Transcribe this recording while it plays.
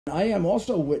I am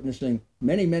also witnessing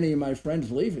many of my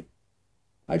friends leaving.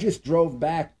 I just drove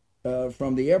back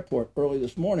from the airport earlier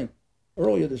this morning,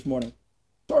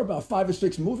 saw about 5 or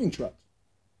 6 moving trucks.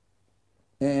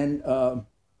 And I'm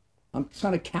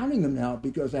kind of counting them now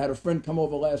because I had a friend come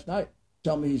over last night,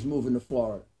 tell me he's moving to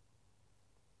Florida.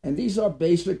 And these are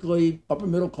basically upper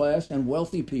middle class and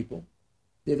wealthy people.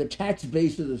 They're the tax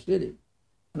base of the city.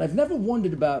 And I've never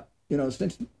wondered about,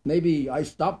 since maybe I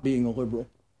stopped being a liberal,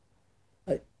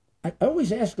 I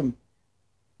always ask them,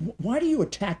 why do you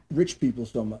attack rich people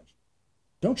so much?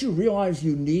 Don't you realize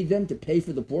you need them to pay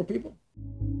for the poor people?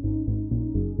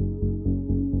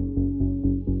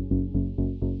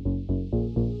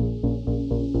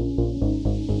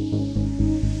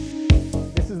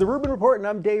 This is the Rubin Report, and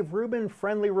I'm Dave Rubin.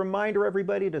 Friendly reminder,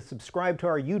 everybody, to subscribe to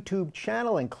our YouTube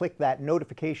channel and click that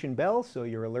notification bell so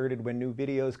you're alerted when new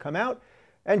videos come out.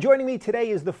 And joining me today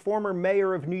is the former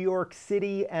mayor of New York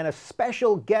City and a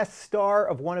special guest star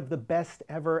of one of the best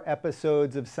ever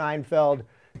episodes of Seinfeld,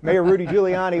 Mayor Rudy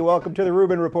Giuliani. Welcome to the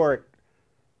Rubin Report.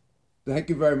 Thank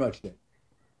you very much, Dave.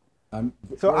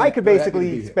 I could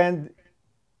basically spend...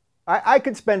 I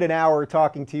could spend an hour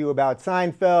talking to you about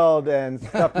Seinfeld and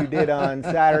stuff you did on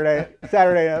Saturday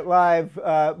Night Live,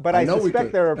 but I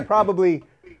suspect there are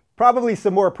probably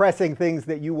some more pressing things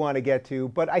that you want to get to.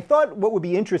 But I thought what would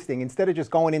be interesting, instead of just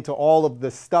going into all of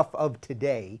the stuff of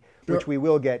today, Sure, which we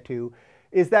will get to,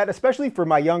 is that, especially for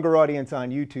my younger audience on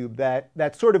YouTube,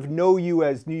 that sort of know you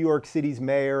as New York City's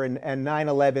mayor and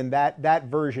 9/11, that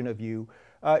version of you,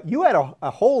 you had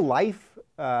a whole life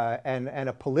and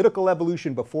a political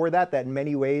evolution before that in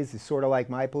many ways is sort of like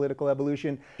my political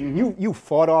evolution. Mm-hmm. You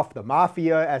fought off the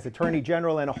mafia as Attorney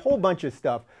General and a whole bunch of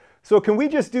stuff. So can we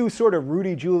just do sort of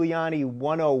Rudy Giuliani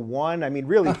 101? I mean,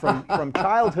 really from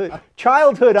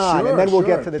childhood on, and then we'll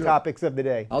get to the topics of the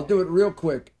day. I'll do it real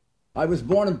quick. I was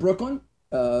born in Brooklyn,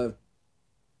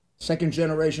 second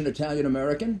generation Italian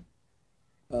American.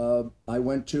 I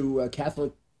went to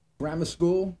Catholic grammar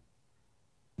school.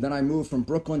 Then I moved from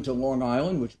Brooklyn to Long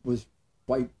Island, which was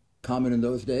quite common in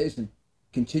those days, and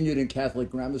continued in Catholic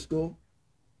grammar school.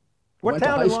 What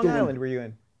town in Long Island were you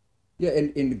in? Yeah,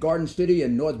 in Garden City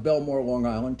and North Belmore, Long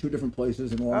Island, 2 different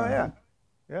places in Long Island.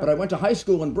 Yeah. But I went to high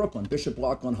school in Brooklyn, Bishop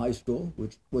Laughlin High School,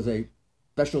 which was a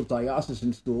special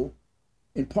diocesan school,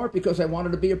 in part because I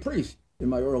wanted to be a priest in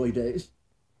my early days.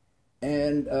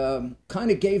 And kind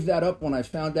of gave that up when I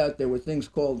found out there were things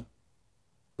called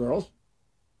girls.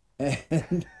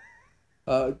 And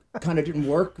kind of didn't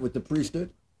work with the priesthood.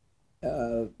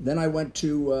 Then I went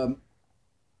to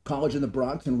college in the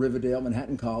Bronx in Riverdale,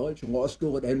 Manhattan College, law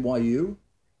school at NYU,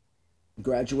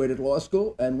 graduated law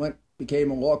school, and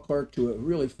became a law clerk to a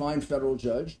really fine federal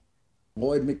judge,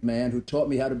 Lloyd McMahon, who taught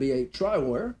me how to be a trial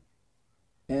lawyer.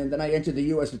 And then I entered the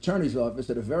U.S. Attorney's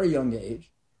Office at a very young age.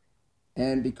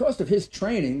 And because of his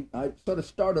training, I sort of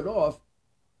started off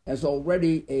as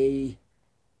already a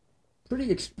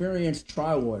pretty experienced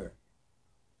trial lawyer,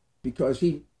 because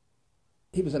he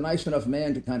was a nice enough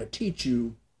man to kind of teach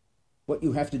you what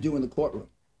you have to do in the courtroom.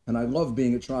 And I love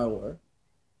being a trial lawyer.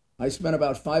 I spent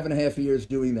about 5.5 years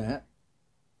doing that,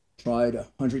 tried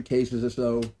 100 cases or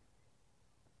so,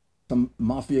 some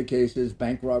mafia cases,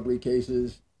 bank robbery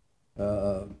cases,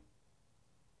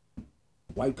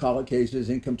 white-collar cases,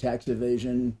 income tax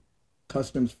evasion,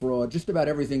 customs fraud, just about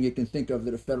everything you can think of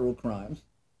that are federal crimes.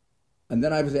 And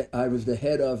then I was the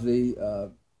head of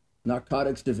the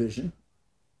narcotics division,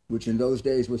 which in those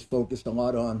days was focused a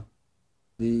lot on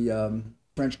the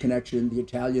French connection, the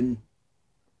Italian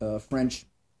French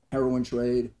heroin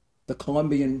trade, the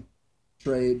Colombian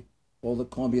trade, all the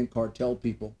Colombian cartel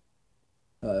people.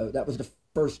 That was the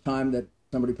first time that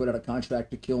somebody put out a contract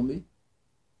to kill me.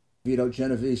 Vito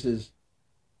Genovese's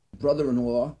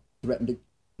brother-in-law threatened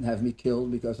to have me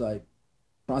killed because I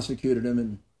prosecuted him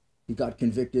and he got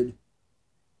convicted.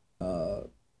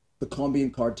 The Colombian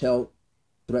cartel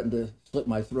threatened to slit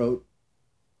my throat.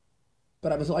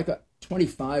 But I was like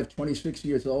 25, 26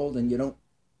 years old, and you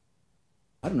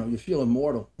feel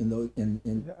immortal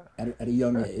at a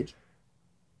young age.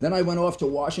 Then I went off to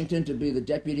Washington to be the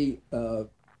deputy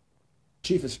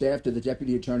chief of staff to the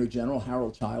Deputy Attorney General,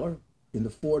 Harold Tyler, in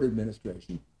the Ford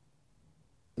administration.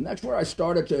 And that's where I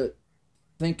started to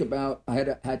think about, I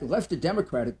had left the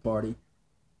Democratic Party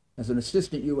as an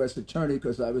assistant U.S. attorney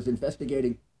because I was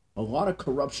investigating a lot of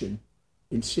corruption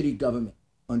in city government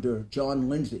under John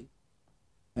Lindsay.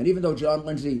 And even though John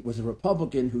Lindsay was a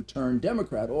Republican who turned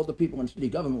Democrat, all the people in city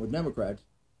government were Democrats.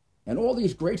 And all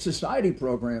these great society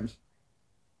programs,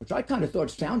 which I kind of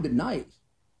thought sounded nice,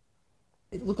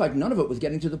 it looked like none of it was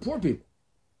getting to the poor people.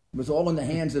 It was all in the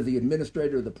hands of the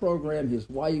administrator of the program, his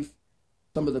wife,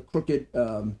 some of the crooked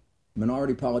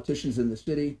minority politicians in the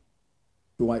city,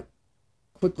 who I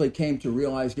quickly came to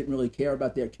realize didn't really care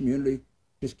about their community,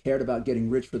 just cared about getting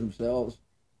rich for themselves.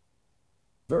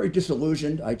 Very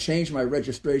disillusioned, I changed my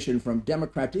registration from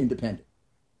Democrat to Independent.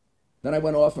 Then I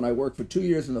went off and I worked for 2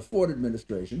 years in the Ford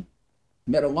administration,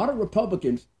 met a lot of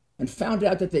Republicans, and found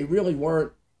out that they really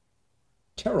weren't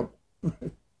terrible.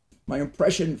 My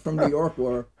impression from New York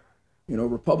were, you know,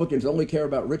 Republicans only care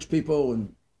about rich people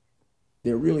and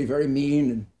they're really very mean.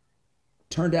 And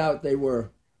turned out they were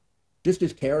just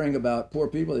as caring about poor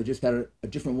people. They just had a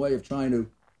different way of trying to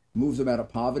move them out of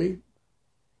poverty.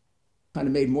 Kind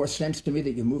of made more sense to me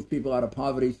that you move people out of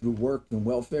poverty through work and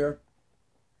welfare.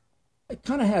 I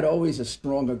kind of had always a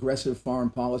strong, aggressive foreign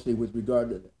policy with regard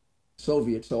to the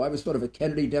Soviets. So I was sort of a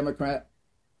Kennedy Democrat.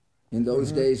 In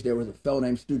those days, there was a fellow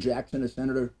named Stu Jackson, a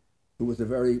senator, who was a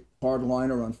very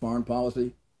hardliner on foreign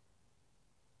policy.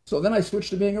 So then I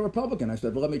switched to being a Republican. I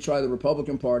said, well, let me try the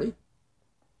Republican Party.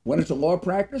 Went into law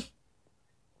practice,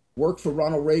 worked for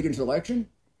Ronald Reagan's election,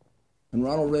 and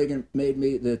Ronald Reagan made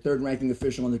me the third-ranking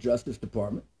official in the Justice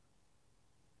Department.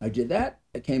 I did that.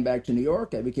 I came back to New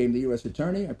York. I became the U.S.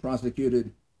 Attorney. I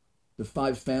prosecuted the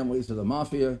 5 families of the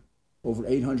mafia, over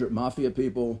 800 mafia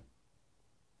people,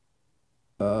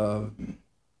 a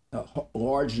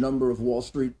large number of Wall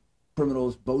Street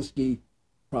criminals, Boesky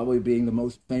probably being the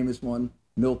most famous one,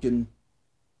 Milken,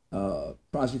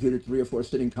 prosecuted 3 or 4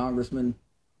 sitting congressmen,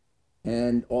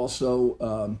 and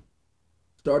also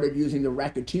started using the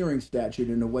racketeering statute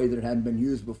in a way that it hadn't been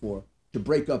used before to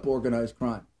break up organized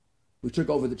crime. We took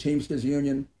over the Teamsters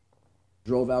Union,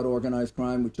 drove out organized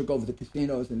crime. We took over the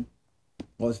casinos in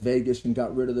Las Vegas and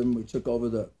got rid of them. We took over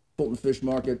the Fulton Fish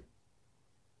Market,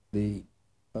 the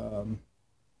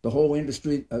whole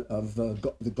industry of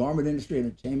the garment industry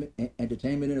and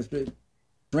entertainment industry.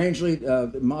 Strangely,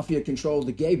 the mafia controlled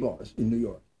the gay bars in New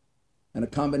York. And a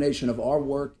combination of our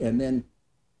work and then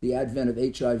the advent of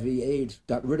HIV/AIDS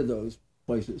got rid of those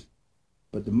places.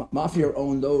 But the mafia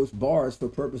owned those bars for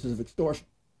purposes of extortion.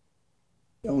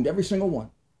 They owned every single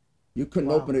one. You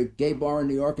couldn't open a gay bar in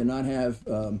New York and not have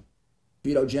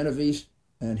Vito Genovese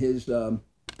and his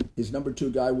number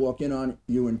 2 guy walk in on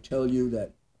you and tell you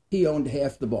that he owned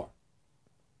half the bar.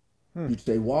 You'd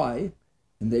say, why?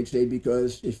 And they'd say,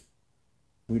 because if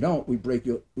we don't, we'll break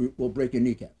your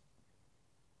kneecap.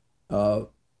 So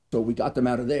we got them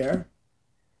out of there.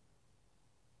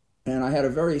 And I had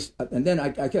and then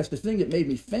I guess the thing that made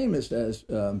me famous as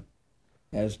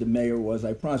the mayor was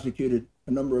I prosecuted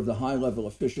a number of the high-level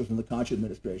officials in the Koch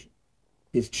administration,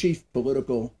 his chief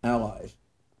political allies,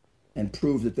 and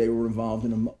proved that they were involved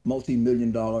in a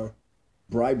multi-million-dollar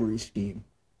bribery scheme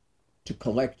to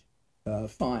collect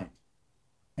fines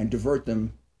and divert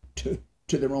them to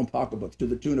their own pocketbooks to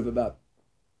the tune of about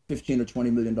 $15 or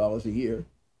 $20 million a year.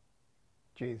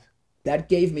 Jeez. That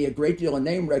gave me a great deal of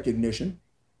name recognition,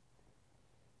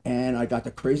 and I got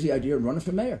the crazy idea of running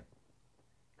for mayor.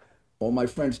 All my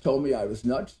friends told me I was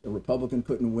nuts. A Republican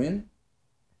couldn't win.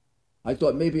 I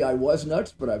thought maybe I was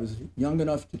nuts, but I was young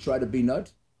enough to try to be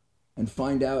nuts and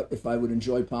find out if I would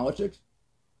enjoy politics.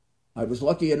 I was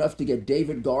lucky enough to get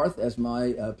David Garth as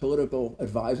my political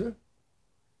advisor.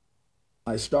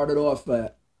 I started off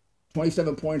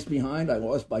 27 points behind. I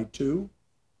lost by 2.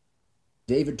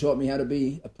 David taught me how to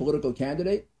be a political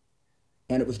candidate,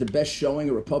 and it was the best showing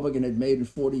a Republican had made in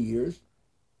 40 years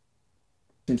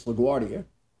since LaGuardia.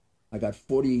 I got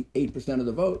 48% of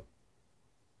the vote.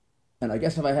 And I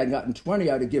guess if I had gotten 20,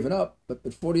 I'd have given up. But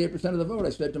at 48% of the vote, I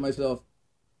said to myself,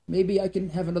 maybe I can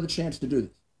have another chance to do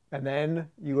this. And then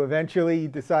you eventually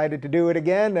decided to do it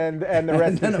again, and the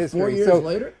rest is history.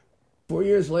 4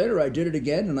 years later, I did it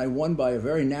again, and I won by a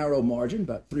very narrow margin,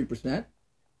 about 3%.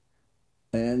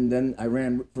 And then I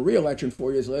ran for re-election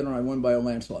 4 years later, and I won by a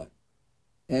landslide.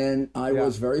 And I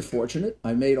was very fortunate.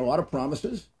 I made a lot of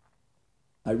promises.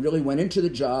 I really went into the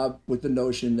job with the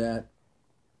notion that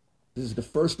this is the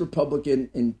first Republican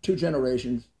in 2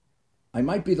 generations. I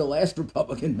might be the last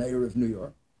Republican mayor of New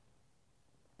York.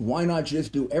 Why not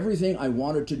just do everything I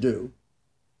wanted to do?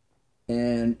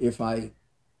 And if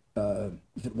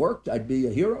it worked, I'd be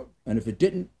a hero. And if it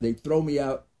didn't, they'd throw me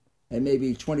out. And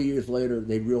maybe 20 years later,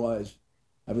 they'd realize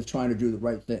I was trying to do the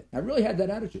right thing. I really had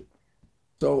that attitude.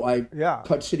 So I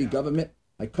cut city government.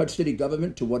 I cut city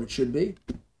government to what it should be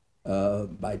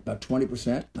by about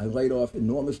 20%. I laid off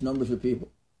enormous numbers of people.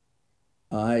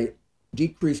 I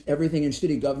decreased everything in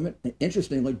city government,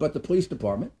 interestingly, but the police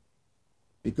department,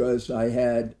 because I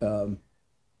had a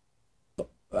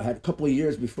couple of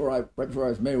years right before I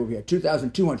was mayor, we had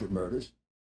 2,200 murders,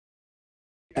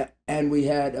 and we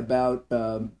had about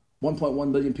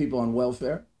 1.1 million people on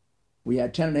welfare. We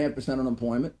had 10.5%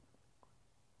 unemployment,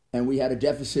 and we had a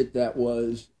deficit that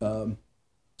was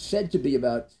said to be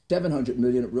about 700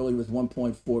 million. It really was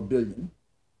 1.4 billion.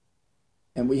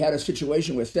 And we had a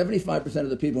situation where 75% of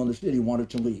the people in the city wanted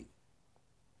to leave.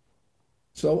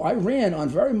 So I ran on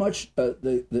very much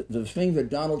the thing that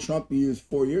Donald Trump used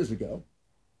 4 years ago,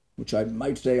 which I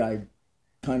might say I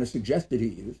kind of suggested he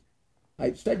used.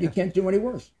 I said you can't do any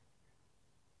worse.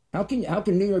 How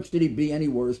can New York City be any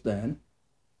worse than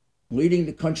leading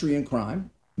the country in crime,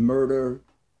 murder,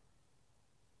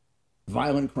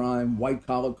 violent crime,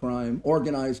 white-collar crime,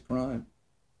 organized crime,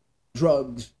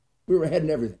 drugs? We were ahead in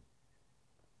everything.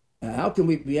 How can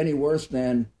we be any worse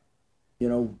than,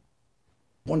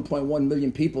 1.1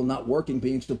 million people not working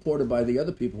being supported by the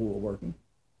other people who were working?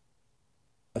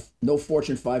 No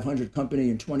Fortune 500 company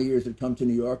in 20 years had come to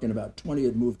New York, and about 20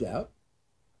 had moved out.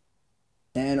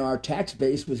 And our tax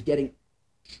base was getting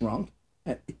shrunk.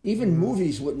 Even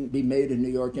movies wouldn't be made in New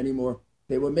York anymore.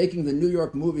 They were making the New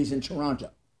York movies in Toronto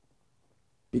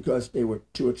because they were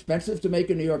too expensive to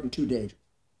make in New York and too dangerous.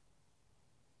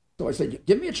 So I said,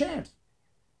 give me a chance.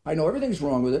 I know everything's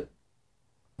wrong with it.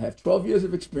 I have 12 years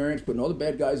of experience putting all the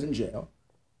bad guys in jail.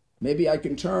 Maybe I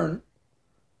can turn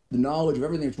the knowledge of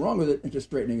everything that's wrong with it into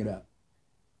straightening it out.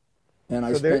 And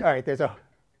I spent, all right, there's a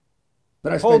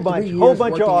whole bunch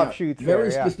of offshoots.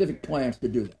 Very specific plans to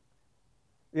do that.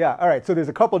 Yeah, all right. So there's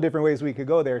a couple different ways we could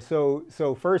go there. So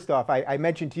first off, I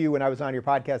mentioned to you when I was on your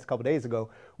podcast a couple days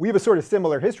ago, we have a sort of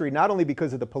similar history, not only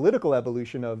because of the political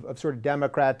evolution of sort of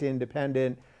Democrat to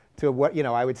independent to what,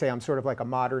 I would say I'm sort of like a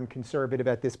modern conservative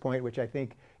at this point, which I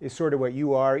think is sort of what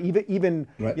you are. Even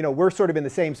right. We're sort of in the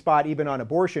same spot even on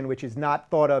abortion, which is not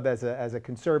thought of as a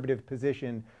conservative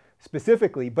position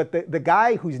specifically. But the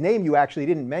guy whose name you actually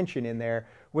didn't mention in there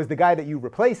was the guy that you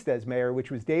replaced as mayor,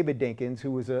 which was David Dinkins,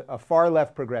 who was a far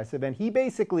left progressive. And he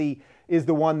basically is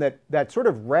the one that sort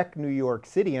of wrecked New York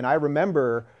City. And I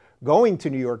remember going to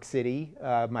New York City.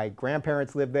 My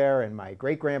grandparents lived there and my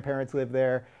great-grandparents lived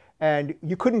there. And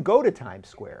you couldn't go to Times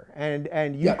Square. And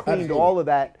you cleaned absolutely. All of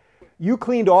that. You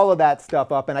cleaned all of that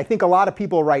stuff up. And I think a lot of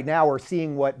people right now are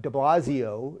seeing what de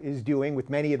Blasio is doing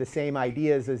with many of the same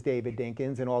ideas as David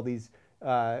Dinkins and all these,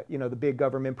 the big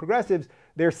government progressives.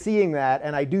 They're seeing that.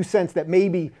 And I do sense that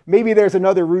maybe there's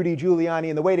another Rudy Giuliani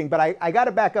in the waiting. But I got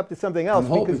to back up to something else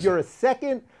because you're a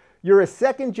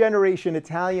second generation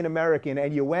Italian American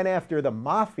and you went after the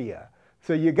mafia.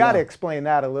 So you got to explain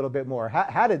that a little bit more.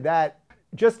 How did that,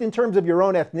 just in terms of your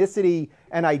own ethnicity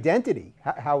and identity,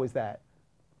 how was that?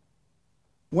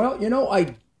 Well,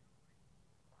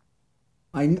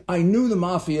 I knew the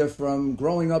mafia from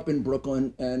growing up in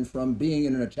Brooklyn and from being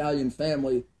in an Italian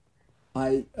family.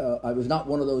 I was not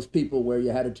one of those people where you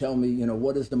had to tell me,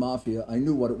 what is the mafia? I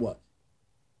knew what it was.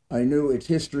 I knew its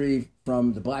history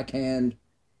from the Black Hand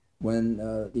when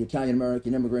the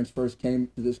Italian-American immigrants first came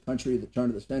to this country at the turn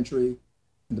of the century,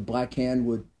 and the Black Hand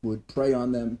would prey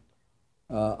on them.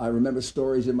 I remember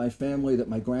stories in my family that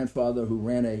my grandfather, who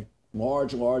ran a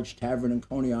large tavern in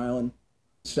Coney Island,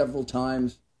 several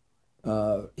times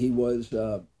he was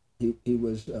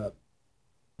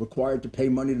required to pay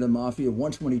money to the mafia.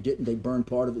 Once when he didn't, they burned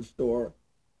part of his store.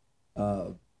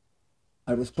 I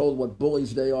was told what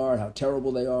bullies they are, how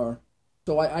terrible they are.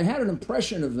 So I had an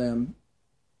impression of them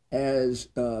as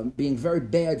being very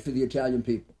bad for the Italian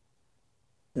people.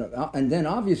 And then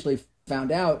obviously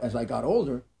found out as I got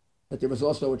older that there was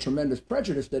also a tremendous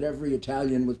prejudice that every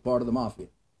Italian was part of the mafia,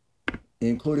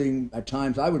 including at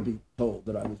times I would be told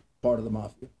that I was part of the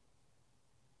mafia.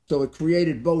 So it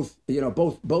created both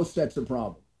sets of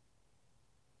problems.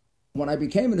 When I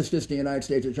became an assistant United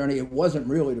States attorney, it wasn't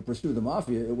really to pursue the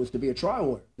mafia. It was to be a trial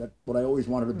lawyer. That's what I always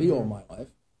wanted to be all my life,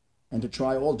 and to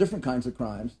try all different kinds of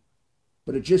crimes.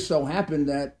 But it just so happened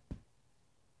that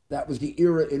was the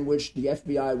era in which the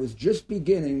FBI was just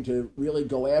beginning to really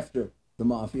go after the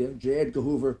mafia. J. Edgar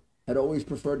Hoover had always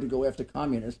preferred to go after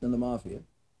communists than the mafia.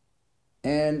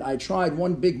 And I tried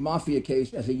one big mafia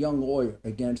case as a young lawyer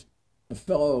against a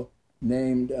fellow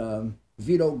named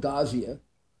Vito Gazzia.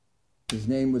 His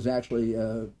name was actually,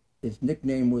 his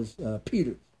nickname was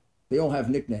Peters. They all have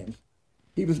nicknames.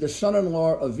 He was the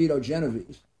son-in-law of Vito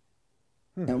Genovese.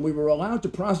 And we were allowed to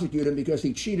prosecute him because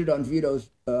he cheated on Vito's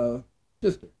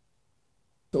sister.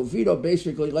 So Vito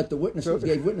basically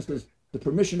gave witnesses the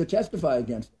permission to testify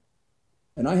against him.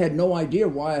 And I had no idea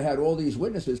why I had all these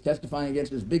witnesses testifying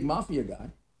against this big mafia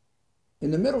guy.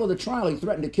 In the middle of the trial, he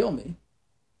threatened to kill me,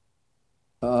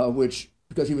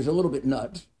 because he was a little bit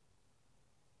nuts.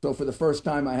 So for the first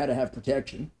time, I had to have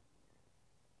protection.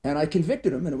 And I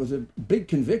convicted him, and it was a big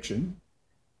conviction.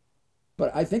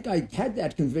 But I think I had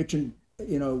that conviction,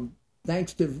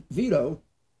 thanks to Vito,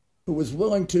 who was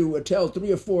willing to tell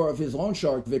 3 or 4 of his loan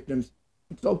shark victims,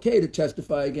 it's okay to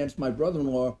testify against my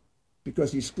brother-in-law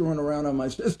because he's screwing around on my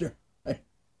sister.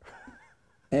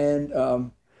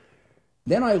 And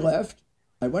then I left.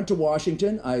 I went to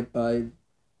Washington. I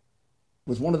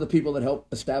was one of the people that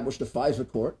helped establish the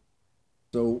FISA court.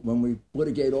 So when we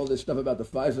litigate all this stuff about the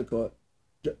FISA court,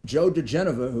 Joe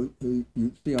DeGeneva, who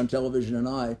you see on television, and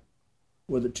I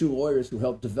were the 2 lawyers who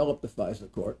helped develop the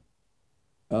FISA court.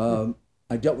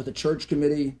 I dealt with the church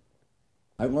committee.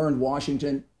 I learned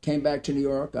Washington, came back to New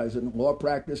York. I was in law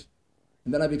practice.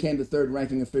 And then I became the 3rd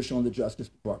ranking official in the Justice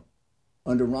Department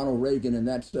under Ronald Reagan. And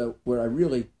that's where I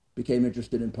really became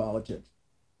interested in politics,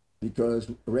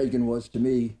 because Reagan was, to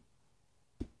me,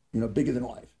 bigger than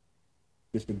life.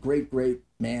 Just a great, great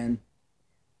man,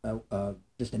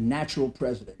 just a natural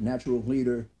president, natural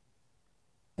leader,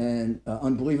 and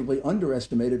unbelievably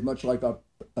underestimated, much like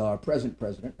our present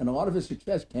president. And a lot of his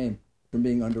success came from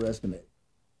being underestimated.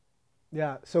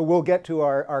 Yeah, so we'll get to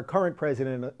our current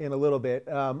president in a little bit.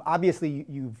 Obviously,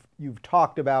 you've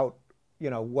talked about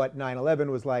what 9/11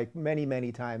 was like many,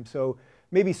 many times. So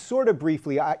maybe sort of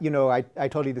briefly, I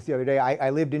told you this the other day. I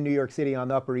lived in New York City on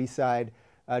the Upper East Side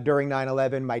during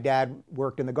 9/11. My dad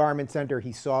worked in the garment center.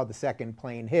 He saw the second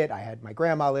plane hit. I had my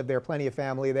grandma live there, plenty of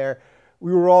family there.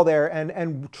 We were all there,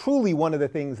 and truly one of the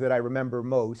things that I remember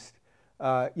most,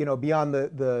 beyond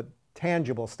the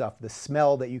tangible stuff, the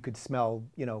smell that you could smell,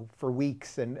 for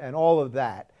weeks and all of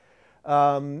that,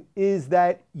 is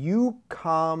that you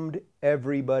calmed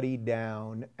everybody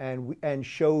down and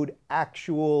showed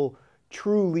actual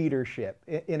true leadership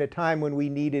in a time when we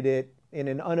needed it in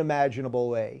an unimaginable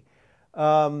way.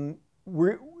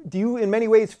 Do you in many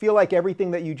ways feel like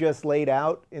everything that you just laid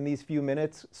out in these few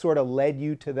minutes sort of led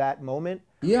you to that moment?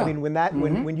 Yeah. I mean,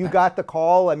 when you got the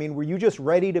call, I mean, were you just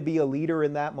ready to be a leader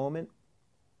in that moment?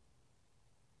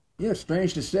 Yeah,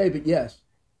 strange to say, but yes.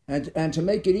 And to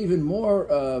make it even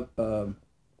more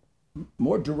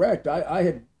more direct, I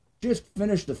had just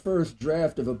finished the first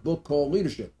draft of a book called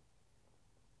Leadership.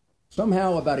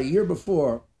 Somehow, about a year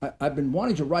before, I've been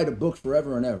wanting to write a book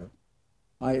forever and ever.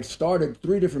 I had started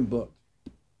 3 different books.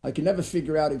 I could never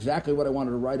figure out exactly what I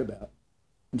wanted to write about.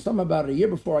 And somehow about a year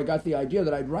before, I got the idea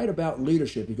that I'd write about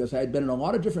leadership, because I had been in a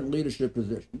lot of different leadership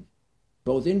positions,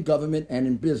 both in government and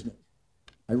in business.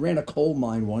 I ran a coal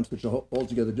mine once, which is an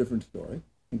altogether different story,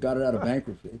 and got it out of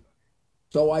bankruptcy.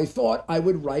 So I thought I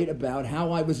would write about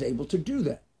how I was able to do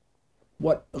that.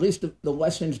 At least the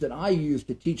lessons that I used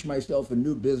to teach myself a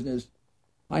new business.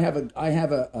 I have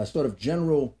a sort of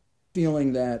general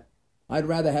feeling that I'd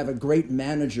rather have a great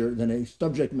manager than a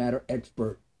subject matter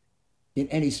expert in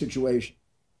any situation,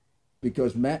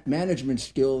 because management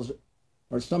skills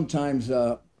are sometimes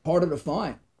harder to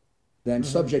find than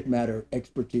subject matter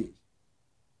expertise.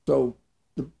 So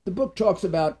the book talks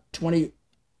about 20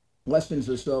 lessons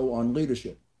or so on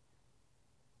leadership.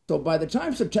 So by the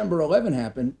time September 11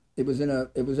 happened, it was in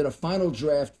a final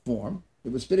draft form.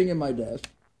 It was sitting in my desk.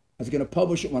 I was going to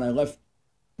publish it when I left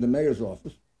the mayor's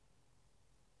office.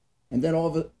 And then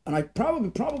I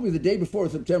probably the day before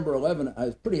September 11, I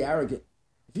was pretty arrogant.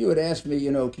 If you had asked me,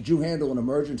 could you handle an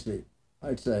emergency?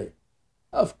 I'd say,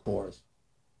 of course.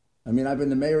 I mean, I've been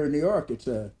the mayor of New York. It's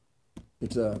a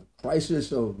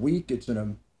crisis a week, it's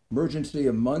an emergency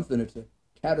a month, and it's a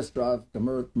catastrophic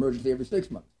emergency every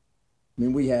 6 months. I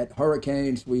mean, we had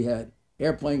hurricanes, we had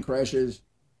airplane crashes,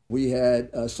 we had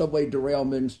subway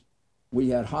derailments, we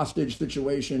had hostage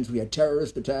situations, we had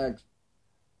terrorist attacks.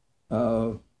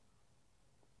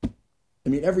 I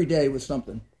mean, every day was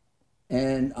something.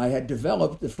 And I had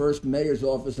developed the first mayor's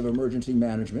office of emergency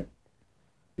management,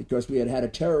 because we had had a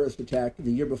terrorist attack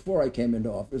the year before I came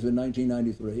into office in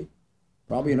 1993.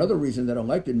 Probably another reason that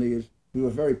elected me is we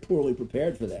were very poorly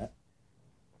prepared for that.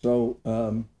 So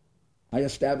I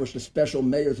established a special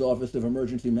mayor's office of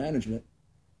emergency management,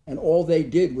 and all they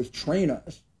did was train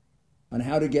us on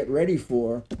how to get ready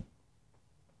for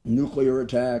nuclear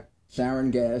attack,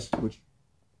 sarin gas, which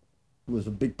was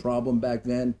a big problem back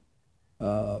then,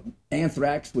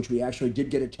 anthrax, which we actually did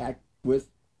get attacked with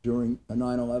during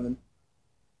 9/11.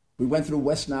 We went through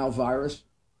West Nile virus.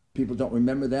 People don't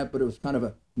remember that, but it was kind of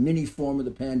a mini form of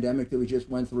the pandemic that we just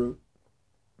went through.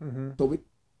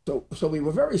 So we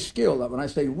were very skilled. When I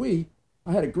say we,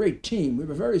 I had a great team. We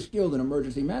were very skilled in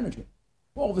emergency management.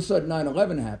 All of a sudden,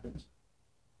 9/11 happens.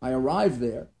 I arrive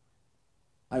there.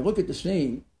 I look at the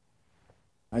scene.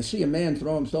 I see a man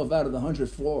throw himself out of the 100th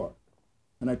floor.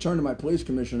 And I turn to my police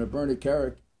commissioner, Bernie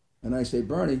Carrick, and I say,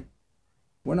 Bernie,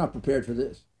 we're not prepared for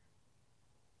this.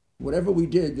 Whatever we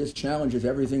did, this challenges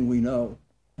everything we know,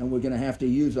 and we're going to have to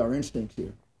use our instincts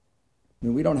here. I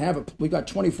mean, we got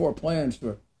 24 plans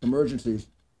for emergencies.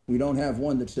 We don't have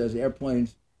one that says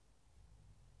airplanes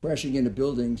crashing into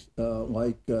buildings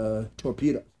like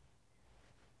torpedoes.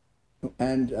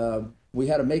 And we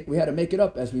had to make it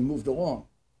up as we moved along.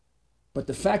 But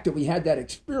the fact that we had that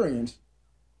experience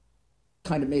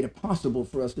kind of made it possible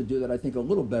for us to do that, I think, a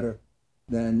little better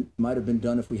than might have been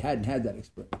done if we hadn't had that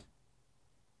experience.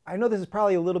 I know this is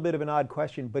probably a little bit of an odd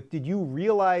question, but did you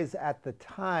realize at the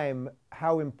time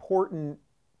how important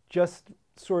just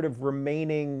sort of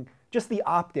remaining, just the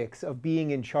optics of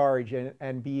being in charge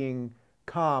and being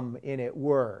calm in it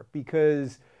were?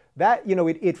 Because that, you know,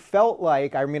 it felt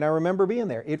like, I mean, I remember being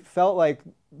there, it felt like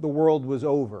the world was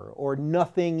over or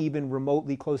nothing even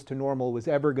remotely close to normal was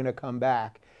ever going to come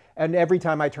back. And every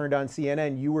time I turned on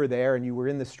CNN, you were there and you were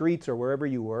in the streets or wherever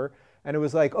you were. And it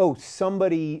was like, oh,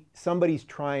 somebody's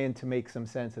trying to make some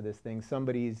sense of this thing.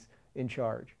 Somebody's in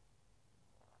charge.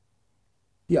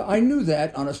 Yeah, I knew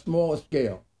that on a smaller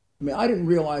scale. I mean, I didn't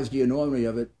realize the enormity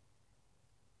of it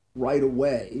right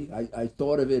away. I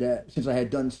thought of it since I had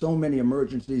done so many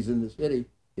emergencies in the city,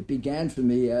 it began for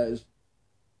me as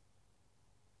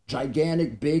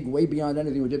gigantic, big, way beyond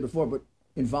anything we did before, but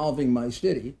involving my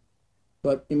city.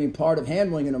 But I mean, part of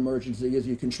handling an emergency is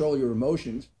you control your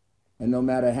emotions. And no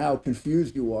matter how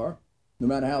confused you are, no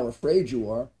matter how afraid you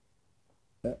are,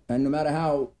 and no matter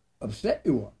how upset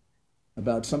you are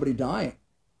about somebody dying,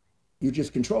 you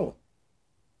just control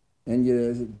it. And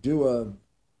you do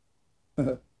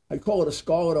I call it a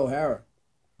Scarlett O'Hara.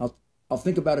 I'll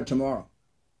think about it tomorrow.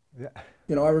 Yeah.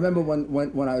 You know, I remember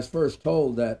when I was first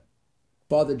told that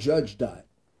Father Judge died.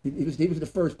 He was the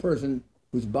first person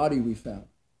whose body we found.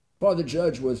 Father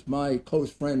Judge was my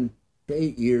close friend for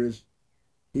 8 years.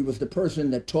 He was the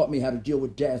person that taught me how to deal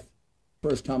with death.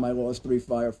 First time I lost 3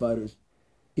 firefighters.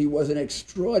 He was an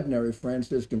extraordinary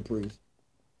Franciscan priest.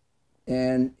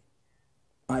 And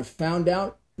I found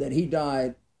out that he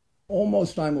died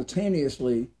almost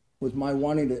simultaneously with my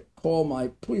wanting to call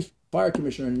my police fire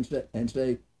commissioner and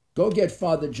say, go get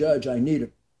Father Judge, I need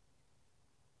him.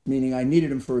 Meaning I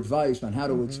needed him for advice on how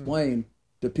to explain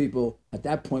to people. At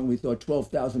that point, we thought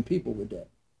 12,000 people were dead.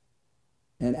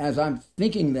 And as I'm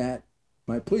thinking that,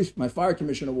 my fire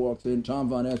commissioner walks in, Tom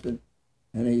Von Essen,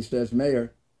 and he says,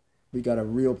 Mayor, we got a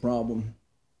real problem.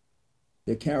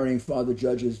 They're carrying Father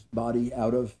Judge's body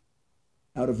out of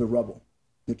the rubble.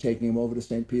 They're taking him over to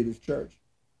St. Peter's Church.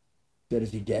 I said,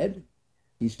 is he dead?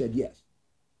 He said, yes.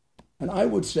 And I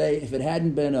would say if it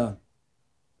hadn't been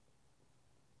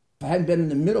in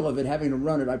the middle of it, having to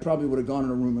run it, I probably would have gone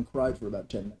in a room and cried for about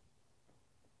 10 minutes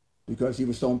because he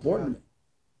was so important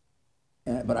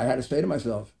to me. But I had to say to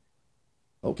myself,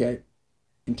 okay,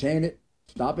 contain it,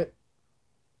 stop it.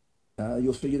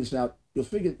 You'll figure this out. You'll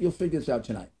figure this out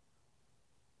tonight.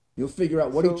 You'll figure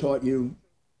out what he taught you,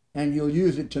 and you'll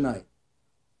use it tonight.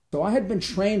 So I had been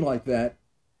trained like that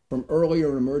from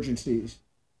earlier emergencies,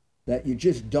 that you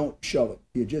just don't show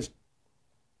it.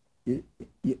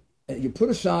 You put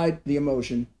aside the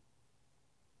emotion,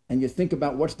 and you think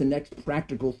about what's the next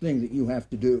practical thing that you have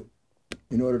to do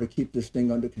in order to keep this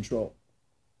thing under control.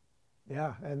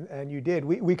 Yeah, and you did.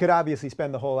 We could obviously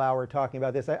spend the whole hour talking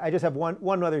about this. I just have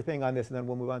one other thing on this, and then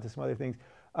we'll move on to some other things.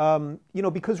 You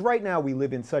know, because right now we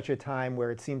live in such a time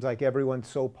where it seems like everyone's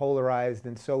so polarized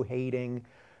and so hating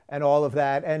and all of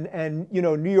that. And you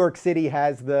know, New York City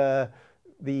has the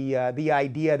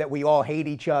idea that we all hate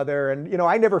each other. And, you know,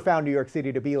 I never found New York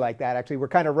City to be like that. Actually, we're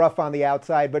kind of rough on the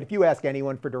outside, but if you ask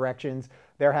anyone for directions,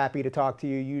 they're happy to talk to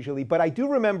you usually. But I do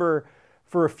remember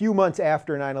for a few months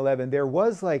after 9/11, there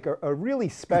was like a really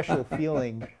special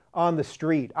feeling on the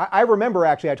street. I remember,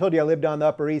 actually, I told you I lived on the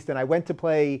Upper East, and I went to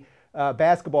play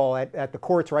basketball at the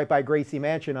courts right by Gracie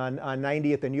Mansion on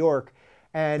 90th and York.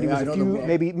 And it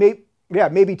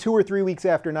was maybe 2 or 3 weeks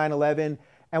after 9/11,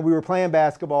 and we were playing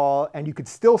basketball, and you could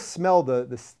still smell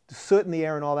the soot in the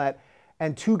air and all that.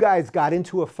 And 2 guys got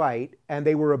into a fight, and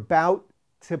they were about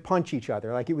to punch each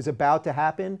other, like it was about to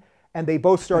happen. And they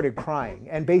both started crying.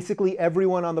 And basically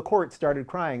everyone on the court started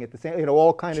crying at the same, you know,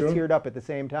 all kind of teared up at the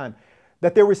same time.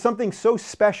 That there was something so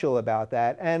special about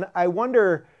that. And I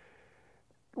wonder,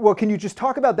 well, can you just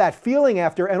talk about that feeling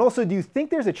after? And also, do you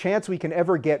think there's a chance we can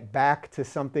ever get back to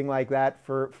something like that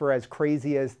for as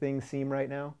crazy as things seem right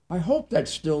now? I hope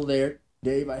that's still there,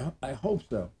 Dave. I hope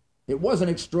so. It was an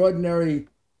extraordinary,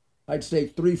 I'd say,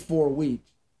 3-4 weeks.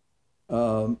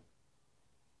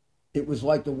 It was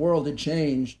like the world had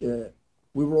changed.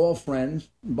 We were all friends.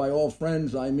 By all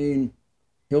friends, I mean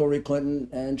Hillary Clinton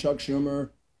and Chuck Schumer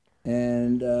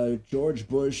and George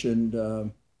Bush and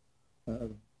the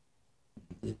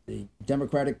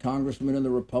Democratic congressman and the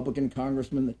Republican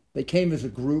congressman. They came as a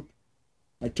group.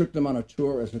 I took them on a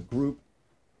tour as a group.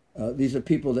 These are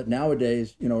people that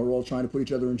nowadays, are all trying to put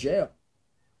each other in jail.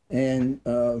 And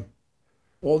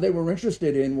all they were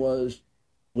interested in was,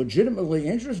 legitimately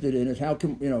interested in, is how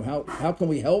can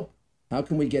we help? How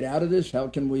can we get out of this? How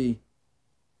can we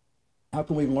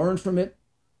learn from it?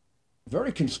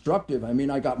 Very constructive. I mean,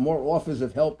 I got more offers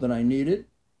of help than I needed.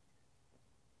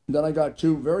 Then I got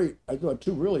two really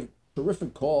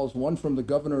terrific calls, one from the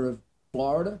governor of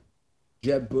Florida,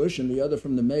 Jeb Bush, and the other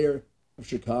from the mayor of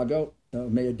Chicago,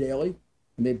 Mayor Daley.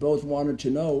 And they both wanted to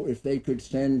know if they could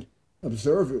send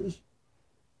observers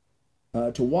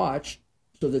to watch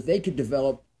so that they could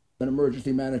develop an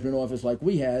emergency management office like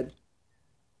we had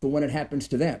for when it happens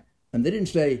to them. And they didn't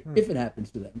say if it happens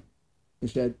to them. They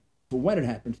said for when it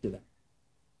happens to them.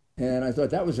 And I thought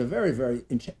that was a very, very,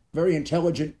 very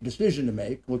intelligent decision to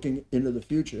make, looking into the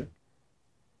future.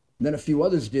 And then a few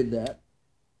others did that.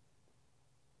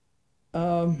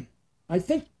 I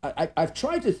think I've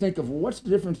tried to think of what's the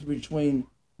difference between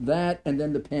that and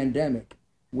then the pandemic,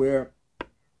 where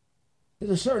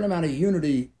there's a certain amount of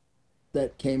unity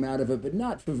that came out of it, but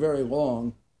not for very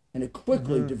long. And it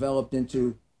quickly developed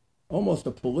into almost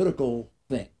a political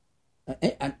thing.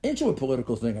 Into a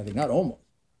political thing, I think, not almost.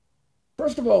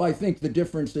 First of all, I think the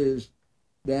difference is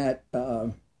that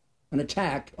an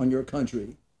attack on your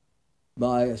country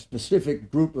by a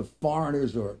specific group of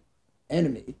foreigners or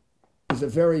enemy is a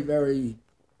very, very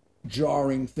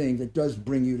jarring thing that does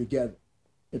bring you together.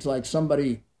 It's like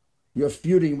you're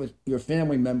feuding with your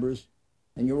family members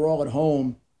and you're all at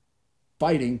home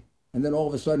fighting, and then all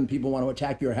of a sudden people want to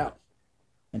attack your house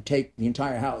and take the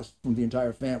entire house from the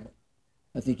entire family.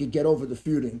 I think you get over the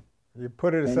feuding. You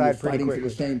put it aside, and you're pretty fighting quickly for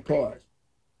the same cause.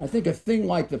 I think a thing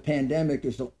like the pandemic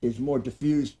is more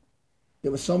diffused.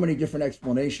 There were so many different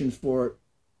explanations for it.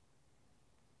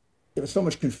 There was so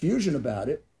much confusion about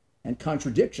it and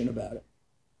contradiction about it.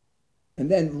 And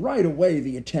then right away,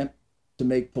 the attempt to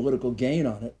make political gain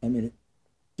on it. I mean, it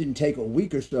didn't take a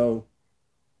week or so.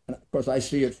 And of course, I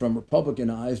see it from Republican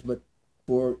eyes, but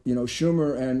for,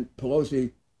 Schumer and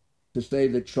Pelosi to say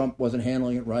that Trump wasn't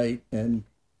handling it right and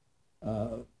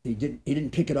he didn't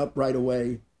pick it up right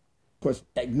away. Of course,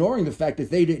 ignoring the fact that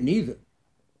they didn't either.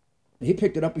 He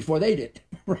picked it up before they did,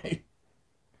 right?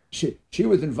 She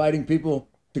was inviting people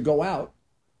to go out,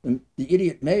 and the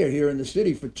idiot mayor here in the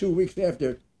city, for 2 weeks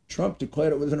after Trump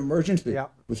declared it was an emergency,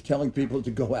 was telling people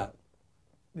to go out.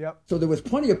 Yep. So there was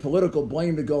plenty of political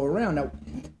blame to go around. Now,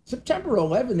 September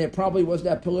 11, there probably was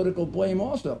that political blame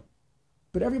also,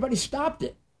 but everybody stopped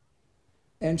it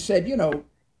and said,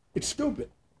 it's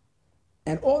stupid.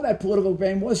 And all that political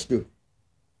blame was stupid.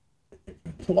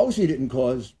 Pelosi didn't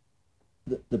cause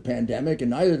the pandemic,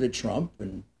 and neither did Trump,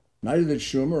 and neither did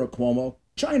Schumer or Cuomo.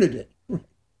 China did.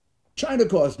 China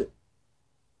caused it.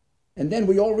 And then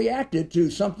we all reacted to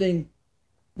something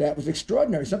that was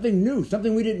extraordinary, something new,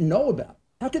 something we didn't know about.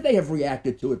 How could they have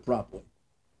reacted to it properly?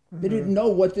 They didn't know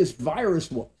what this virus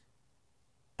was.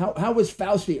 How was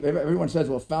Fauci? Everyone says,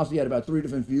 well, Fauci had about 3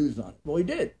 different views on it. Well, he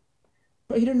did.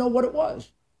 But he didn't know what it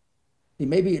was. He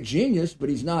may be a genius, but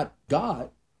he's not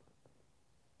God.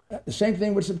 The same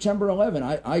thing with September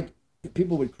 11.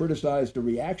 People would criticize the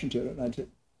reaction to it, and I'd say,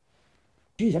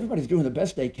 geez, everybody's doing the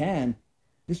best they can.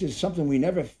 This is something we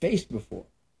never faced before.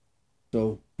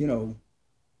 So,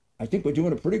 I think we're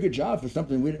doing a pretty good job for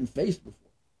something we didn't face before.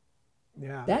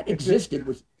 Yeah. That existed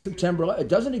with September 11. It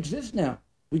doesn't exist now.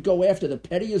 We go after the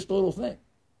pettiest little thing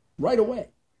right away.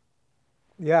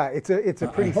 Yeah, it's a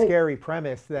pretty scary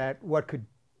premise that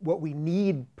what we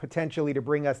need potentially to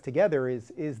bring us together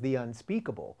is the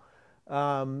unspeakable.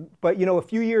 But a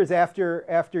few years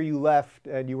after you left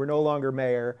and you were no longer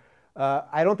mayor,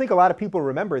 I don't think a lot of people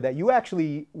remember that you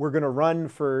actually were going to run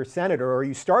for senator, or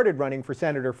you started running for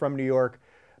senator from New York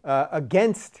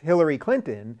against Hillary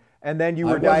Clinton, and then you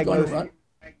were diagnosed.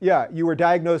 Yeah, you were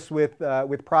diagnosed with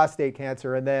prostate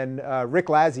cancer, and then Rick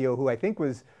Blasio, who I think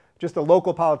was just a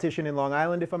local politician in Long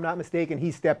Island, if I'm not mistaken, he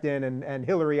stepped in, and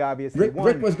Hillary obviously won.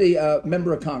 Rick was the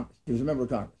member of Congress. He was a member of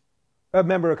Congress. A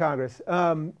member of Congress.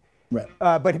 Right.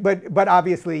 But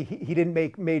obviously he didn't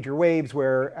make major waves.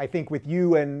 Where I think with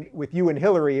you and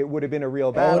Hillary, it would have been a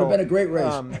real battle. It would have been a great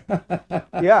race.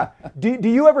 Yeah. Do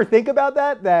you ever think about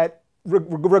that? That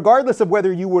regardless of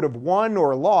whether you would have won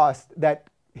or lost, that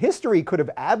history could have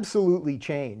absolutely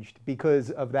changed because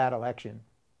of that election.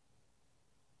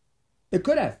 It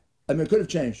could have. It could have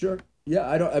changed. Sure.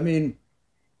 Yeah.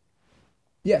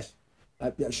 Yes.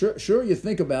 Sure. You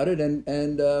think about it,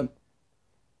 and.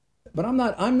 But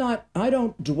I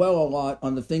don't dwell a lot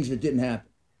on the things that didn't happen.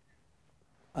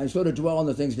 I sort of dwell on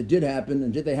the things that did happen,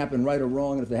 and did they happen right or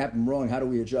wrong? And if they happened wrong, how do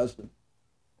we adjust them?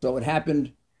 So it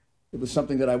happened. It was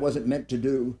something that I wasn't meant to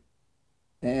do.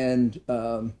 And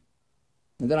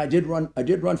then I did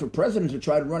run for president to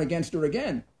try to run against her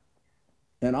again.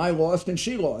 And I lost and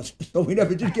she lost. So we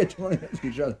never did get to run against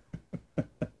each other.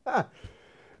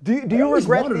 Do you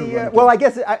regret the? Well, I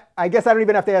guess I don't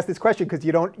even have to ask this question because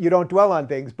you don't dwell on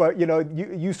things. But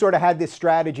you sort of had this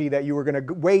strategy that you were going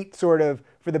to wait sort of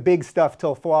for the big stuff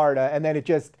till Florida, and then it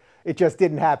just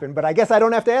didn't happen. But I guess I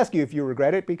don't have to ask you if you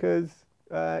regret it because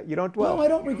you don't dwell. No, I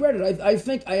don't regret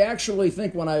it. I actually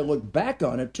think when I look back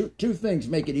on it, two things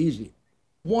make it easy.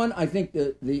 One, I think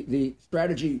the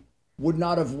strategy would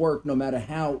not have worked no matter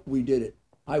how we did it.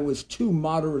 I was too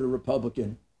moderate a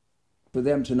Republican for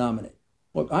them to nominate.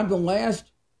 Look, I'm the last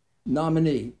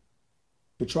nominee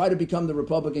to try to become the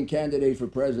Republican candidate for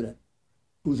president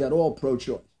who's at all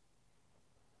pro-choice.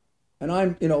 And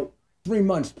I'm, 3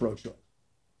 months pro-choice.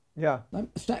 Yeah.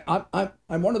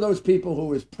 I'm one of those people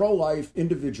who is pro-life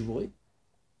individually,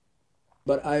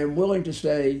 but I am willing to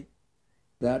say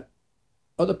that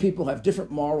other people have different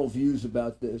moral views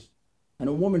about this, and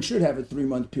a woman should have a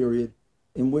 3-month period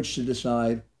in which to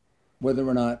decide whether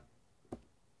or not,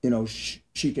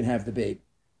 she can have the baby.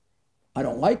 I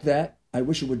don't like that. I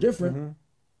wish it were different.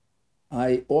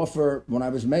 Mm-hmm. When I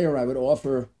was mayor, I would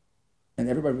offer, and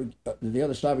everybody, the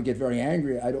other side would get very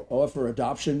angry. I'd offer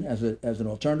adoption as an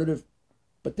alternative.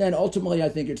 But then ultimately, I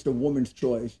think it's the woman's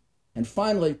choice. And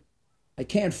finally, I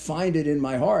can't find it in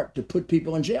my heart to put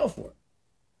people in jail for it,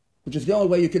 which is the only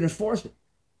way you can enforce it.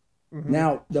 Mm-hmm.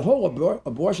 Now, the whole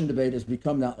abortion debate has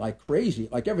become not like crazy,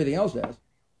 like everything else has,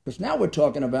 because now we're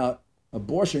talking about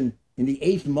abortion in the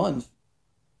 8th month,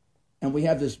 and we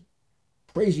have this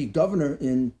crazy governor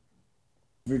in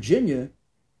Virginia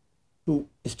who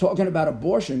is talking about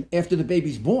abortion after the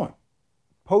baby's born.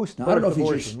 Post-birth I don't know if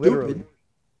abortion, he's just literally. stupid.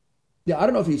 Yeah, I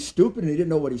don't know if he's stupid and he didn't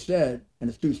know what he said and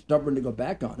is too stubborn to go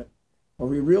back on it,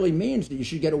 or he really means that you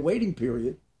should get a waiting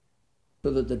period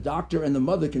so that the doctor and the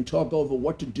mother can talk over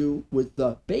what to do with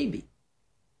the baby.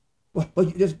 Well,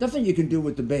 there's nothing you can do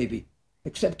with the baby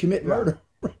except commit murder.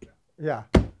 Right? Yeah.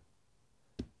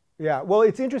 Yeah. Well,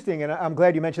 it's interesting, and I'm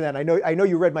glad you mentioned that. I know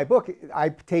you read my book. I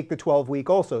take the 12-week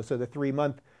also, so the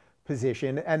 3-month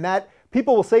position. And that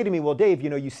people will say to me, well, Dave,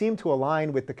 you seem to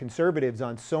align with the conservatives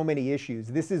on so many issues.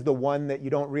 This is the one that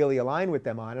you don't really align with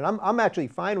them on. And I'm actually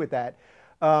fine with that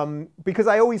because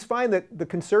I always find that the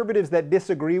conservatives that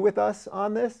disagree with us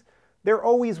on this, they're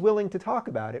always willing to talk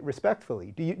about it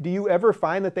respectfully. Do you ever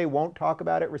find that they won't talk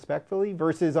about it respectfully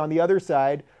versus on the other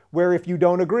side where if you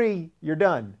don't agree, you're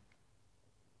done?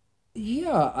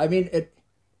 Yeah, I mean,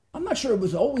 I'm not sure it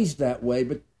was always that way,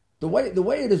 but the way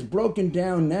it is broken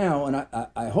down now, and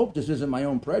I hope this isn't my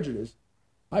own prejudice,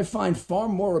 I find far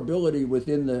more ability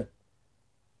within the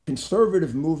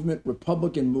conservative movement,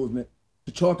 Republican movement,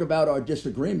 to talk about our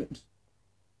disagreements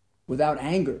without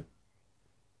anger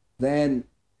than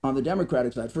on the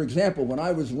Democratic side. For example, when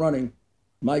I was running,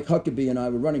 Mike Huckabee and I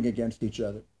were running against each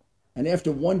other. And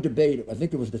after one debate, I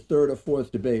think it was the 3rd or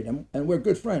 4th debate, and we're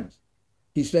good friends,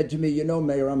 he said to me,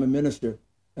 Mayor, I'm a minister,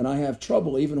 and I have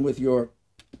trouble even with your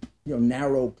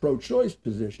narrow pro-choice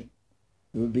position.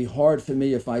 It would be hard for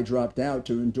me if I dropped out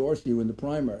to endorse you in the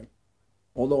primary.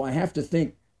 Although I have to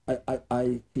think,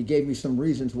 he gave me some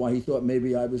reasons why he thought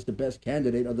maybe I was the best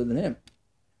candidate other than him.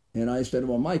 And I said,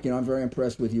 well, Mike, I'm very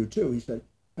impressed with you too. He said,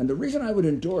 and the reason I would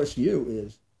endorse you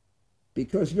is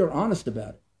because you're honest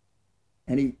about it.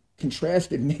 And he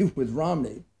contrasted me with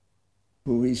Romney,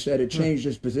 who he said had changed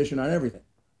his position on everything.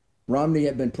 Romney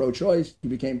had been pro-choice. He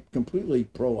became completely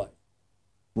pro-life.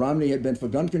 Romney had been for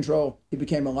gun control. He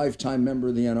became a lifetime member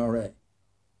of the NRA.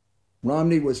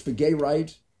 Romney was for gay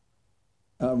rights.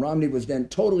 Romney was then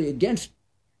totally against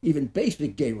even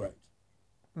basic gay rights,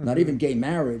 not even gay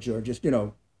marriage or just, he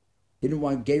didn't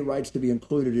want gay rights to be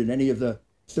included in any of the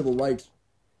civil rights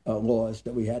laws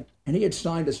that we had. And he had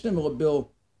signed a similar bill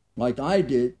like I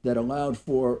did that allowed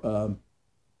for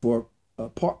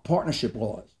partnership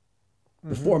laws.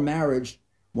 Before marriage,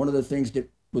 one of the things that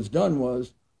was done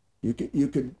was you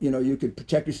could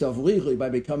protect yourself legally by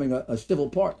becoming a civil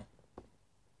partner.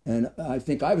 And I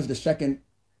think I was the second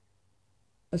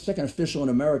official in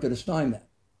America to sign that.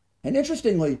 And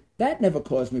interestingly, that never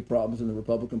caused me problems in the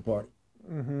Republican Party.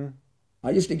 Mm-hmm. I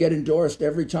used to get endorsed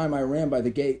every time I ran by the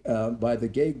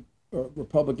gay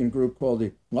Republican group called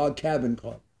the Log Cabin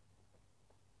Club.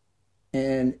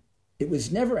 And it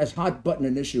was never as hot button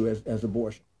an issue as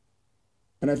abortion.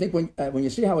 And I think when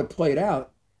you see how it played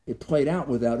out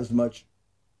without as much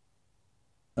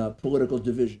political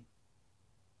division.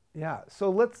 Yeah, so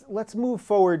let's move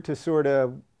forward to sort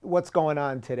of what's going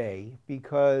on today,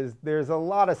 because there's a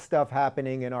lot of stuff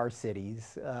happening in our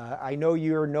cities. I know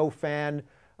you're no fan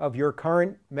of your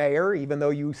current mayor, even though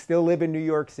you still live in New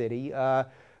York City.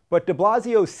 But de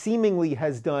Blasio seemingly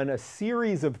has done a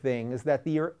series of things that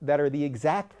are the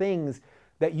exact things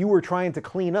that you were trying to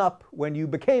clean up when you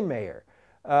became mayor.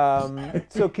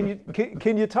 So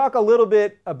can you talk a little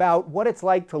bit about what it's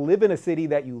like to live in a city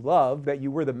that you love, that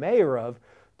you were the mayor of,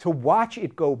 to watch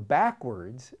it go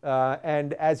backwards?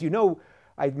 And as you know,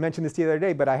 I mentioned this the other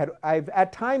day, but I've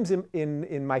at times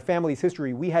in my family's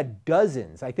history, we had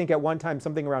dozens, I think at one time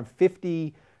something around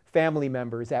 50 family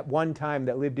members at one time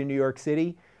that lived in New York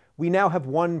City. We now have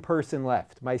one person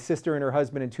left. My sister and her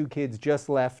husband and 2 kids just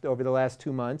left over the last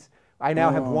 2 months. I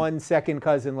now have one second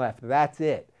cousin left. That's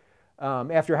it.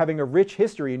 After having a rich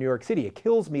history in New York City, it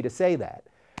kills me to say that.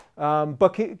 But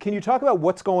can you talk about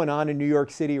what's going on in New York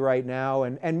City right now,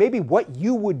 and maybe what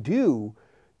you would do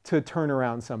to turn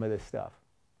around some of this stuff?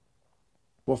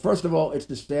 Well, first of all, it's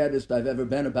the saddest I've ever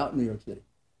been about New York City.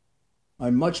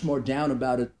 I'm much more down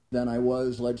about it than I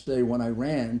was, let's say, when I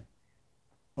ran,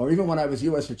 or even when I was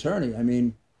U.S. Attorney. I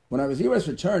mean, when I was U.S.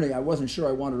 Attorney, I wasn't sure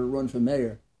I wanted to run for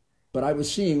mayor, but I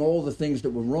was seeing all the things that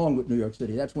were wrong with New York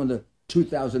City. That's when the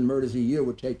 2,000 murders a year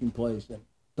were taking place. And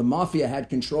the mafia had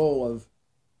control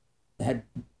had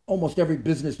almost every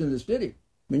business in the city.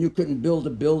 I mean, you couldn't build a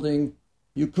building,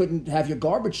 you couldn't have your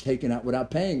garbage taken out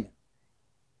without paying them.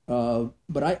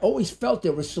 But I always felt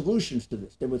there were solutions to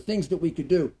this. There were things that we could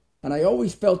do. And I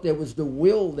always felt there was the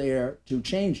will there to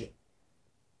change it.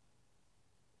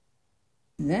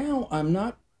 Now I'm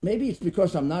not, maybe it's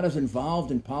because I'm not as involved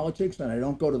in politics and I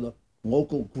don't go to the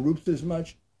local groups as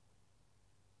much.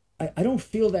 I don't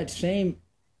feel that same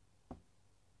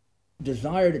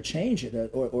desire to change it,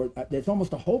 or there's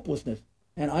almost a hopelessness.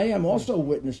 And I am also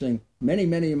witnessing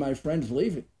many of my friends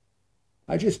leaving.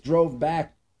 I just drove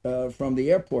back from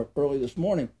the airport earlier this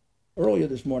morning,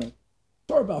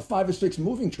 saw about 5 or 6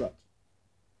 moving trucks.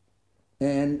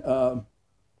 And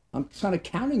I'm kind of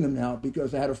counting them now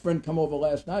because I had a friend come over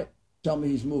last night, tell me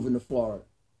he's moving to Florida.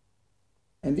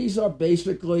 And these are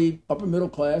basically upper middle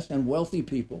class and wealthy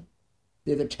people.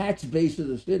 They're the tax base of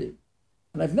the city.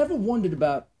 And I've never wondered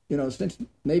about, since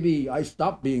maybe I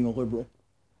stopped being a liberal,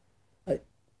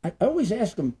 I always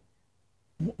ask them,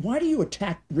 why do you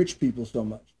attack rich people so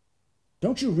much?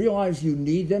 Don't you realize you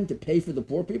need them to pay for the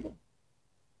poor people?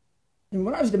 And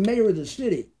when I was the mayor of the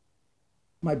city,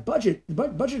 my budget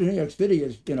in New York City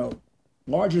is,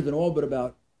 larger than all but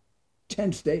about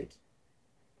 10 states.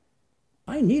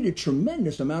 I need a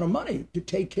tremendous amount of money to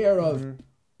take care of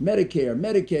Medicare,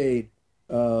 Medicaid,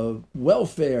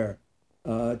 welfare,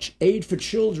 aid for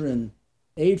children,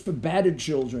 aid for battered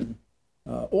children,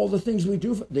 all the things we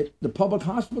do for the public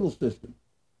hospital system.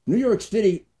 New York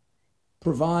City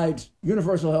provides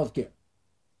universal health care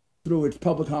through its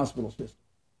public hospital system.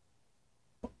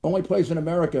 Only place in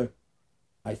America,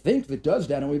 I think, that does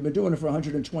that, and we've been doing it for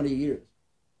 120 years.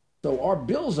 So our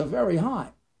bills are very high.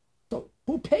 So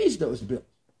who pays those bills?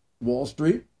 Wall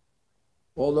Street,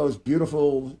 all those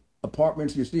beautiful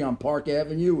apartments you see on Park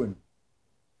Avenue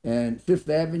and Fifth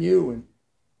Avenue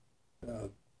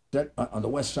and on the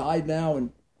West Side now.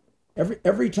 And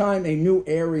every time a new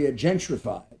area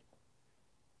gentrified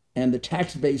and the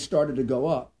tax base started to go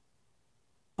up,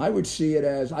 I would see it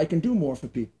as I can do more for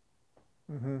people.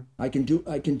 Mm-hmm. I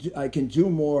can do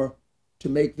more to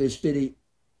make this city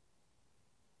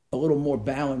a little more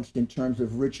balanced in terms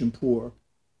of rich and poor,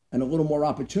 and a little more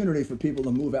opportunity for people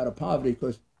to move out of poverty.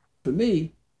 Because for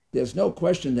me, there's no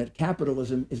question that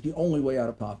capitalism is the only way out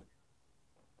of poverty.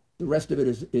 The rest of it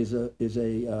is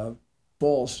a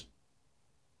false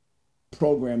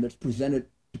program that's presented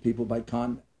to people by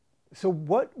con men. So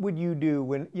what would you do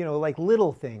when, like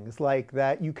little things like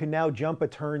that, you can now jump a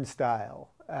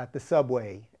turnstile at the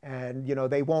subway and,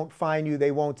 they won't fine you,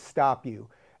 they won't stop you.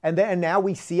 And now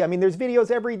we see, there's videos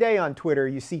every day on Twitter.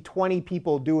 You see 20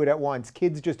 people do it at once.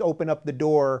 Kids just open up the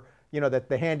door,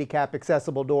 the handicap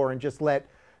accessible door, and just let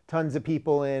tons of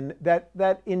people in.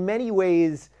 That in many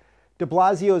ways, de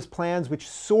Blasio's plans, which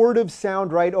sort of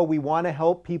sound right, we want to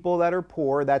help people that are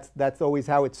poor, that's always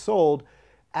how it's sold,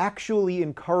 actually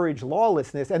encourage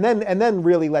lawlessness. And then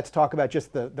really let's talk about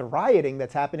just the rioting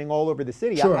that's happening all over the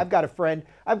city. Sure. I've got a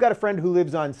friend who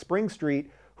lives on Spring Street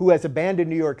who has abandoned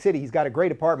New York City. He's got a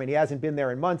great apartment. He hasn't been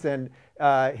there in months, and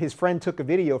his friend took a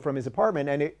video from his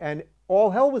apartment, and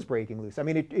all hell was breaking loose.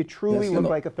 It truly looked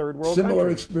like a third world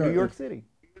country, experience. New York City.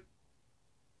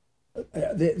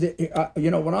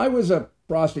 When I was a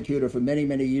prosecutor for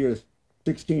many years,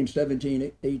 16,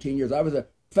 17, 18 years, I was a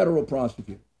federal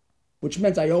prosecutor, which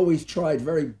meant I always tried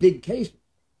very big cases.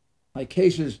 My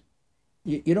cases,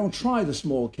 you don't try the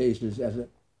small cases. As a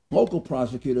local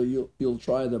prosecutor, you'll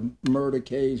try the murder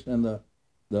case and the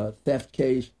the theft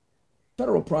case.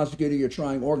 Federal prosecutor, you're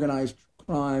trying organized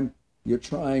crime. You're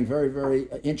trying very, very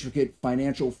intricate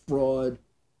financial fraud,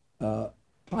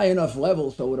 high enough level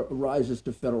so it arises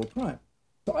to federal crime.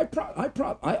 So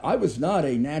I was not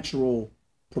a natural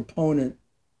proponent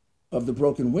of the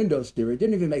broken windows theory. It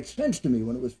didn't even make sense to me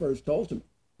when it was first told to me,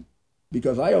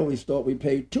 because I always thought we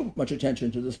paid too much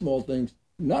attention to the small things,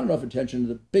 not enough attention to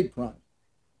the big crimes.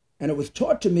 And it was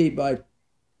taught to me by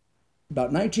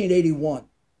about 1981,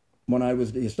 when I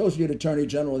was the Associate Attorney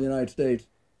General of the United States.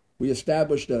 We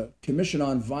established a Commission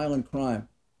on Violent Crime,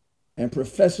 and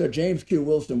Professor James Q.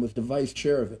 Wilson was the vice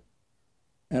chair of it.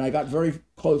 And I got very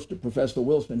close to Professor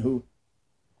Wilson, who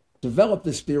developed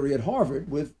this theory at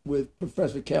Harvard with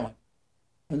Professor Kelly.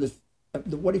 And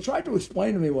what he tried to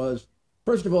explain to me was,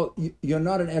 first of all, you're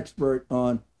not an expert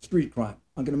on street crime.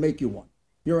 I'm going to make you one.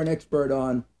 You're an expert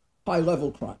on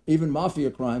high-level crime. Even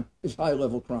mafia crime is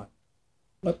high-level crime.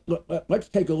 Let's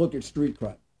take a look at street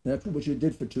crime. That's what you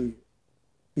did for 2 years.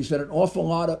 He said an awful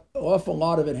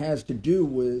lot of it has to do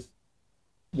with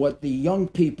what the young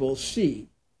people see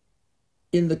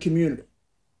in the community.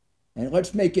 And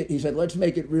let's make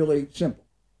it really simple.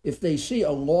 If they see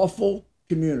a lawful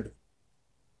community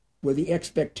where the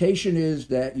expectation is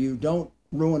that you don't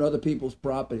ruin other people's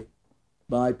property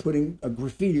by putting a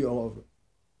graffiti all over it,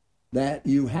 that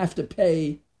you have to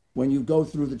pay when you go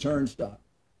through the turnstile.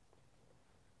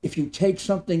 If you take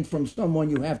something from someone,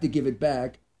 you have to give it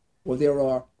back, or there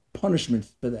are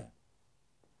punishments for that.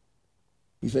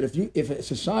 He said, if a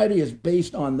society is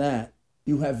based on that,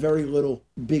 you have very little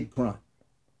big crime.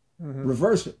 Mm-hmm.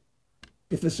 Reverse it.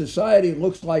 If a society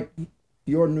looks like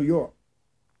your New York,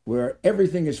 where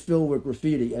everything is filled with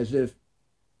graffiti as if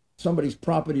somebody's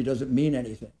property doesn't mean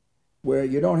anything, where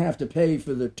you don't have to pay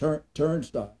for the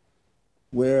turnstile,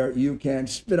 where you can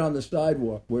spit on the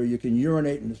sidewalk, where you can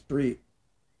urinate in the street,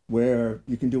 where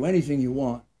you can do anything you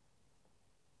want.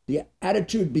 The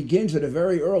attitude begins at a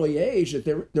very early age that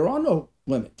there are no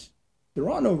limits. There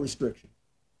are no restrictions.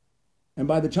 And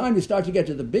by the time you start to get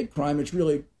to the big crime, it's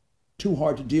really too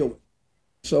hard to deal with.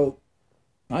 So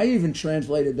I even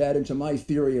translated that into my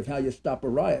theory of how you stop a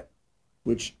riot,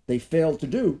 which they failed to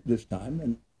do this time,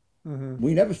 and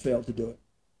we never failed to do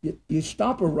it. You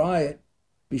stop a riot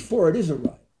before it is a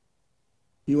riot.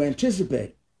 You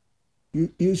anticipate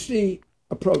it. You see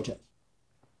a protest.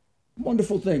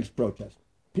 Wonderful things, protest.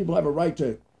 People have a right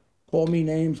to call me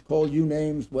names, call you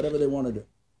names, whatever they want to do.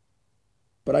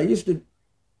 But I used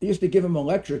to give him a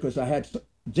lecture because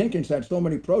Dinkins had so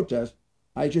many protests,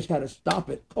 I just had to stop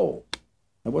it cold.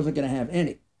 I wasn't going to have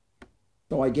any.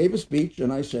 So I gave a speech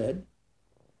and I said,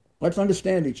 let's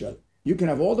understand each other. You can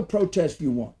have all the protests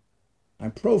you want.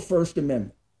 I'm pro First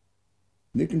Amendment.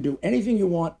 You can do anything you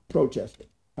want protesting.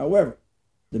 However,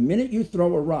 the minute you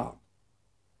throw a rock,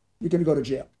 you're going to go to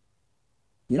jail.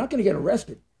 You're not going to get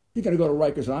arrested. You're going to go to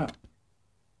Rikers Island.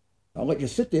 I'll let you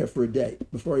sit there for a day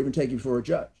before I even take you before a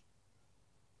judge.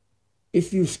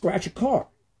 If you scratch a car,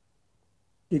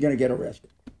 you're going to get arrested.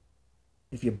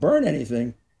 If you burn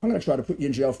anything, I'm going to try to put you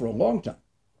in jail for a long time.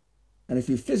 And if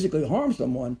you physically harm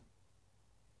someone,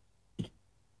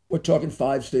 we're talking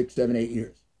 5, 6, 7, 8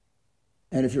 years.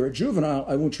 And if you're a juvenile,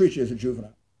 I won't treat you as a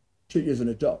juvenile. Treat you as an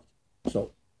adult.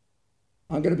 So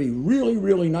I'm going to be really,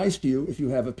 really nice to you if you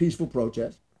have a peaceful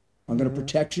protest. I'm going to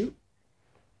protect you.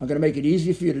 I'm going to make it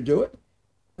easy for you to do it.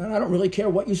 And I don't really care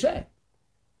what you say.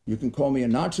 You can call me a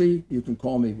Nazi. You can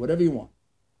call me whatever you want.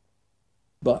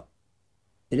 But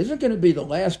it isn't going to be the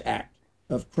last act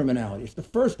of criminality. It's the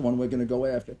first one we're going to go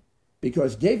after.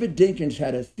 Because David Dinkins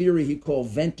had a theory he called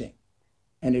venting.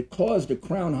 And it caused the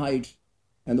Crown Heights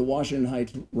and the Washington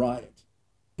Heights riots.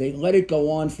 They let it go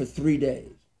on for 3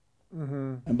 days.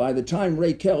 And by the time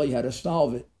Ray Kelly had to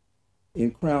solve it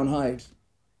in Crown Heights,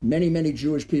 many, many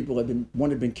Jewish people had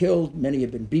been killed, many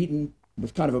had been beaten. It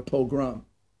was kind of a pogrom.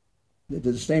 They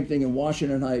did the same thing in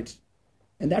Washington Heights.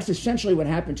 And that's essentially what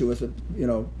happened to us,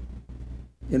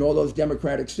 in all those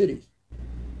democratic cities.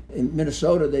 In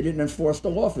Minnesota, they didn't enforce the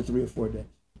law for 3 or 4 days.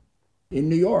 In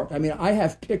New York, I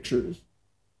have pictures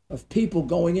of people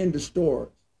going into stores,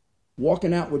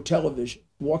 walking out with television,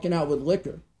 walking out with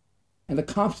liquor, and the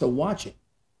cops are watching.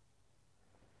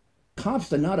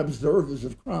 Cops are not observers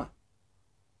of crime.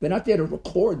 They're not there to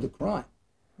record the crime.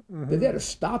 They're there to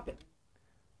stop it.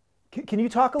 Can you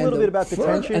talk a little bit about the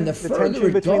tension? And the further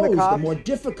it goes, the more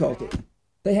difficult it is.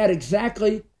 They had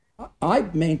exactly, I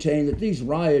maintain that these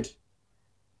riots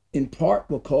in part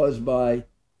were caused by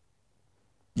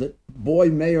the boy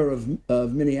mayor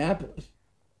of Minneapolis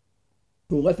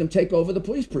who let them take over the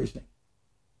police precinct.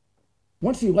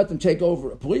 Once you let them take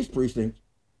over a police precinct,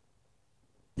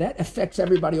 that affects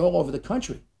everybody all over the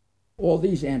country. all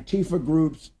these Antifa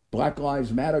groups, Black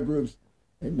Lives Matter groups.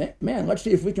 And man, let's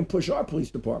see if we can push our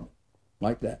police department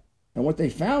like that. And what they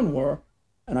found were,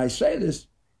 and I say this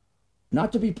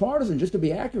not to be partisan, just to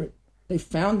be accurate, they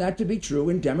found that to be true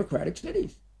in Democratic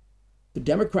cities. The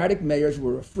Democratic mayors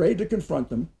were afraid to confront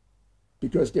them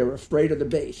because they were afraid of the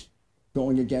base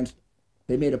going against them.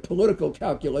 They made a political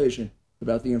calculation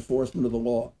about the enforcement of the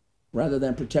law rather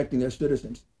than protecting their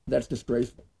citizens. That's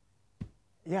disgraceful.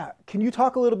 Yeah. Can you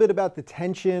talk a little bit about the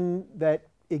tension that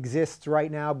exists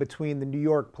right now between the New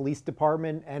York Police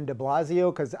Department and de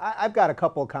Blasio? Because I've got a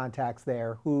couple of contacts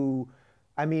there who,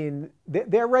 I mean,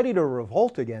 they're ready to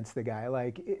revolt against the guy.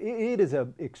 Like, it is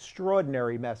an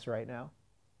extraordinary mess right now.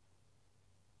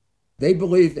 They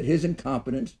believe that his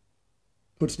incompetence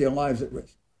puts their lives at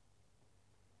risk.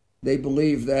 They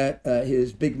believe that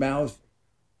his big mouth,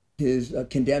 his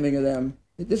condemning of them,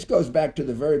 this goes back to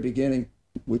the very beginning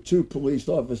with two police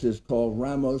officers called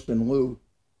Ramos and Lou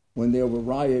when there were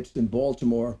riots in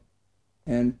Baltimore,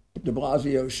 and de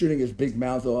Blasio, shooting his big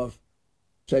mouth off,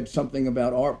 said something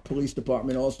about our police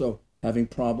department also having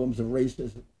problems of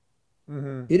racism.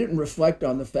 Mm-hmm. He didn't reflect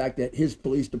on the fact that his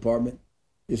police department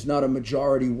is not a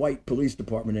majority white police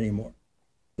department anymore.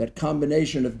 That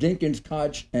combination of Dinkins,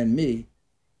 Koch, and me,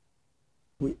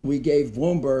 we gave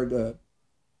Bloomberg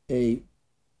a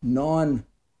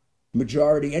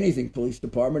non-majority anything police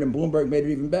department, and Bloomberg made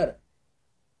it even better.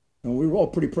 And we were all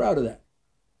pretty proud of that.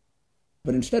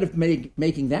 But instead of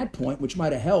making that point, which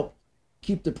might have helped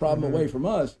keep the problem away from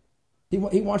us, he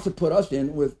wants to put us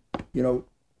in with, you know,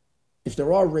 if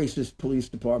there are racist police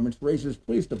departments, racist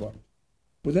police departments.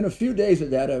 Within a few days of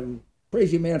that, a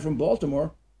crazy man from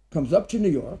Baltimore comes up to New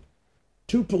York.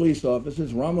 Two police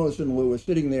officers, Ramos and Lou, are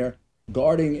sitting there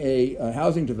guarding a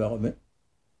housing development,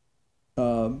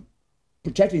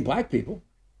 protecting black people.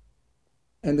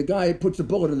 And the guy puts a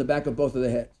bullet in the back of both of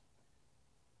their heads.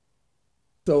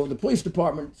 So the police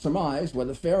department surmised,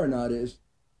 whether fair or not, is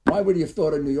why would he have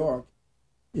thought of New York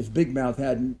if Big Mouth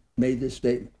hadn't made this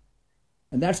statement?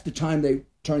 And that's the time they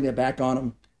turned their back on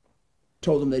him,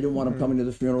 told him they didn't want him coming to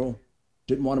the funeral,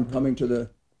 didn't want him coming to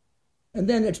the... And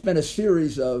then it's been a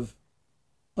series of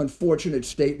unfortunate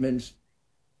statements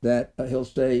that he'll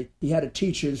say he had to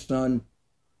teach his son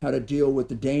how to deal with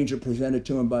the danger presented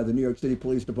to him by the New York City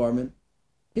Police Department.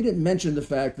 He didn't mention the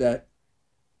fact that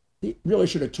he really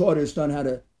should have taught his son how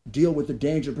to deal with the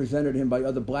danger presented to him by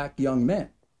other black young men.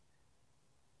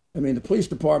 I mean, the police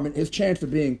department, his chance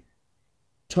of being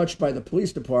touched by the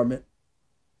police department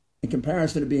in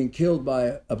comparison to being killed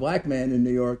by a black man in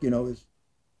New York, you know,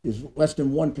 is less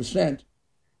than 1%,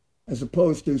 as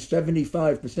opposed to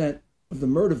 75% of the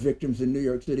murder victims in New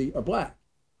York City are black,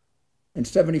 and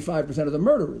 75% of the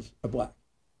murderers are black.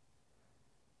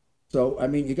 So, I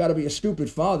mean, you got to be a stupid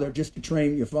father just to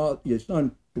train your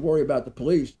son to worry about the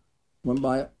police, when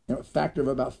by a factor of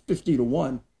about 50 to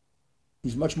 1,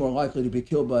 he's much more likely to be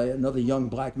killed by another young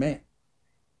black man.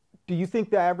 Do you think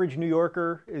the average New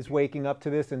Yorker is waking up to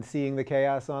this and seeing the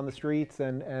chaos on the streets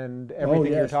and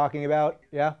everything you're talking about?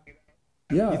 Yeah?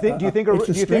 Yeah. Do you think a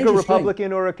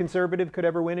Republican or a conservative could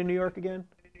ever win in New York again?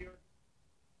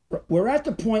 We're at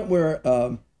the point where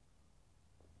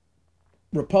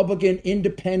Republican,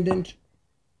 independent,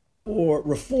 or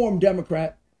reform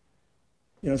Democrat,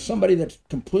 you know, somebody that's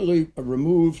completely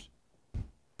removed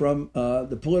from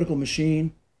the political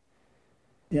machine.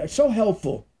 You know, it's so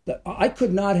helpful that I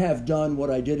could not have done what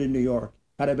I did in New York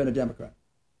had I been a Democrat.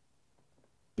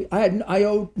 I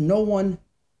owed no one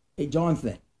a darn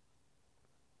thing.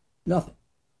 Nothing.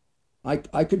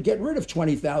 I could get rid of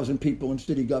 20,000 people in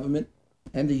city government,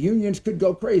 and the unions could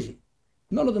go crazy.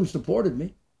 None of them supported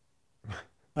me.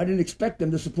 I didn't expect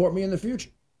them to support me in the future.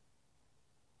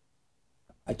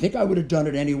 I think I would have done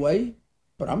it anyway,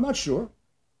 but I'm not sure.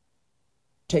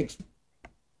 It takes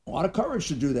a lot of courage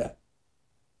to do that.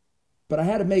 But I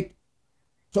had to make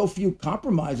so few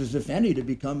compromises, if any, to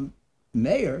become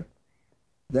mayor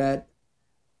that,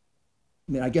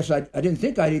 I mean, I guess I didn't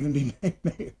think I'd even be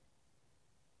mayor.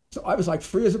 So I was like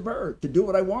free as a bird to do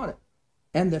what I wanted.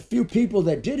 And the few people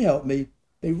that did help me,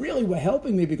 they really were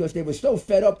helping me because they were so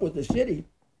fed up with the city.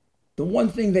 The one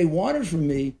thing they wanted from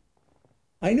me,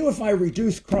 I knew if I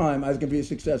reduced crime, I was going to be a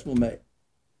successful mayor.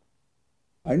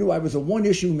 I knew I was a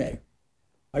one-issue mayor.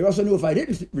 I also knew if I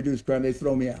didn't reduce crime, they'd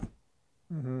throw me out.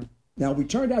 Mm-hmm. Now, we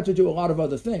turned out to do a lot of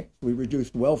other things. We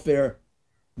reduced welfare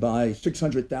by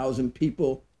 600,000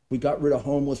 people. We got rid of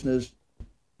homelessness.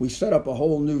 We set up a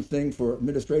whole new thing for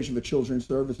Administration for Children's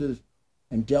Services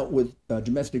and dealt with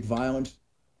domestic violence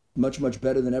much, much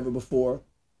better than ever before.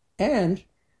 And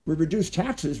we reduced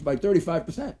taxes by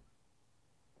 35%.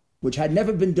 which had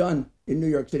never been done in New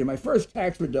York City. My first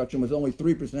tax reduction was only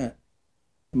 3%. And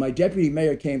my deputy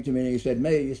mayor came to me and he said,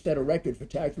 Mayor, you set a record for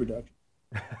tax reduction.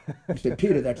 I said,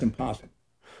 Peter, that's impossible.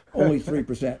 Only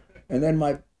 3%. And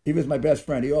then he was my best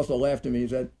friend. He also laughed at me. He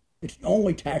said, it's the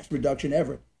only tax reduction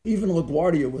ever. Even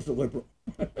LaGuardia was a liberal.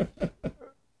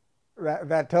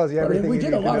 That tells you everything. We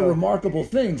did a lot of remarkable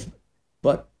things,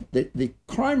 but the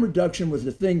crime reduction was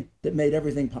the thing that made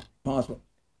everything possible.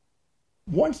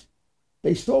 Once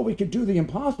they saw we could do the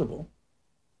impossible,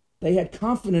 they had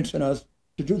confidence in us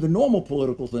to do the normal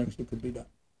political things that could be done.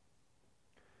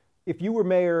 If you were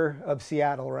mayor of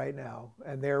Seattle right now,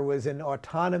 and there was an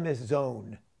autonomous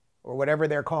zone, or whatever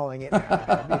they're calling it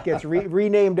now, it gets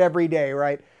renamed every day,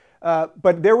 right?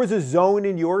 But there was a zone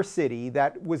in your city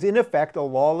that was in effect a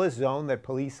lawless zone that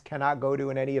police cannot go to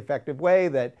in any effective way,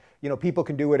 that people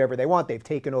can do whatever they want. They've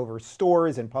taken over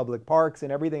stores and public parks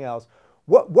and everything else.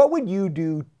 What would you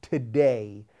do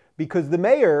today? Because the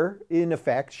mayor, in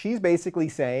effect, she's basically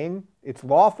saying it's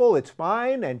lawful, it's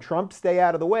fine, and Trump stay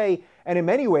out of the way. And in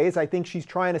many ways, I think she's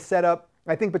trying to set up,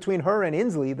 I think between her and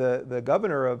Inslee, the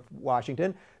governor of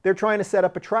Washington, they're trying to set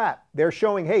up a trap. They're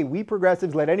showing, hey, we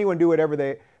progressives let anyone do whatever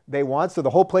they want, so the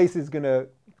whole place is going to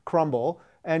crumble,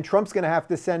 and Trump's going to have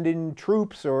to send in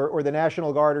troops or the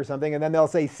National Guard or something, and then they'll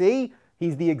say, see,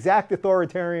 he's the exact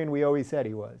authoritarian we always said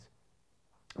he was.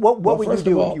 What would you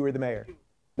do if you were the mayor?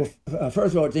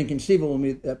 First of all, it's inconceivable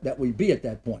that we'd be at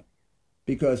that point,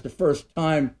 because the first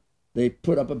time they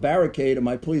put up a barricade and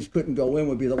my police couldn't go in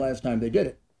would be the last time they did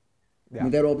it. Yeah. I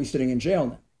mean, they'd all be sitting in jail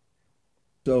now.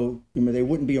 So they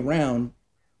wouldn't be around.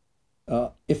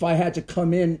 If I had to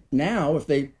come in now, if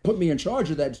they put me in charge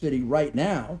of that city right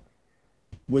now,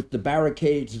 with the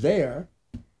barricades there,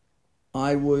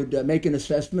 I would make an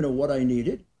assessment of what I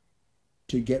needed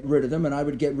to get rid of them, and I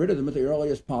would get rid of them at the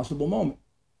earliest possible moment.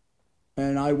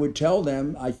 And I would tell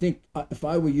them, I think if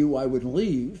I were you, I would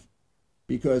leave,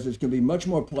 because it's going to be much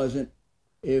more pleasant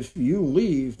if you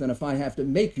leave than if I have to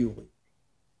make you leave.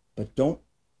 But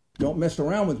don't mess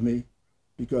around with me,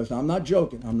 because I'm not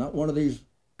joking. I'm not one of these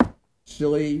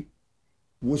silly,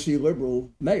 wussy liberal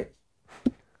mayors.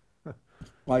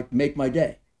 Like, make my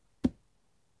day.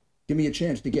 Give me a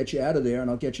chance to get you out of there, and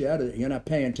I'll get you out of there. You're not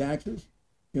paying taxes.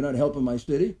 You're not helping my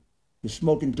city. You're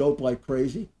smoking dope like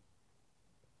crazy.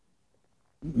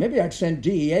 Maybe I'd send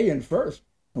DEA in first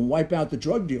and wipe out the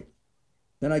drug dealers.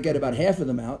 Then I'd get about half of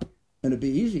them out, and it'd be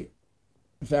easier.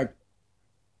 In fact,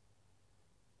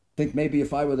 I think maybe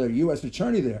if I were the U.S.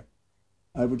 attorney there,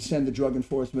 I would send the Drug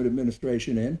Enforcement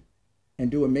Administration in and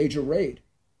do a major raid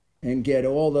and get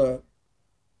all the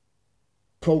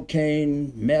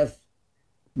cocaine, meth,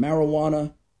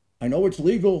 marijuana. I know it's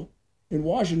legal in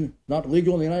Washington, not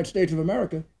legal in the United States of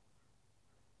America.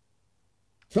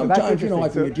 Sometimes,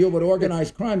 like when you deal with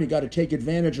organized crime, you got to take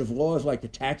advantage of laws like the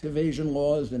tax evasion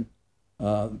laws, and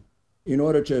in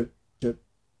order to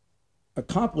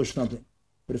accomplish something.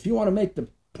 But if you want to make the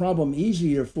problem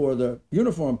easier for the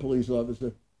uniformed police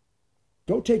officer,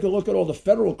 go take a look at all the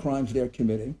federal crimes they're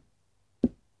committing,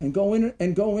 and go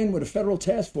in with a federal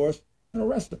task force and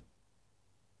arrest them.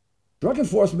 Drug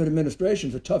Enforcement Administration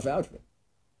is a tough outfit.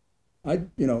 I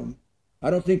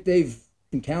don't think they've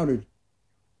encountered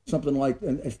something like,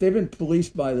 and if they've been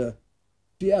policed by the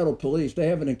Seattle police, they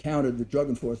haven't encountered the Drug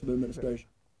Enforcement Administration.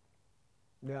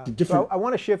 Yeah. So I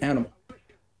want to shift. Animal.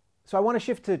 So I want to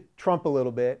shift to Trump a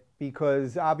little bit,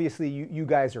 because obviously you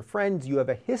guys are friends. You have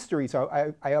a history.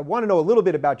 So I want to know a little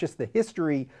bit about just the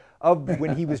history of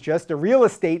when he was just a real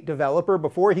estate developer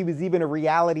before he was even a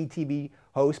reality TV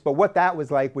host, but what that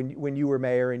was like when you were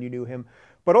mayor and you knew him.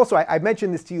 But also, I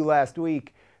mentioned this to you last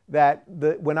week, that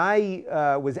when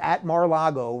I was at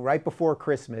Mar-a-Lago right before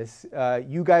Christmas,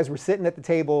 you guys were sitting at the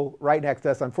table right next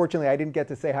to us. Unfortunately, I didn't get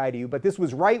to say hi to you, but this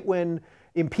was right when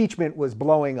impeachment was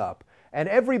blowing up. And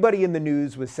everybody in the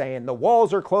news was saying, the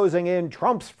walls are closing in,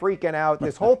 Trump's freaking out,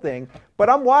 this whole thing. But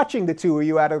I'm watching the two of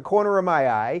you out of the corner of my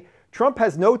eye. Trump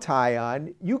has no tie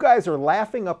on. You guys are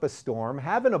laughing up a storm,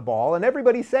 having a ball, and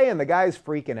everybody's saying the guy's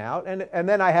freaking out. And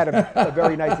then I had a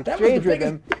very nice exchange with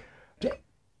him.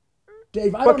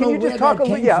 Dave, I don't know where that came from. But can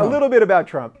you just talk a little bit about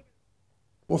Trump?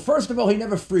 Well, first of all, he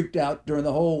never freaked out during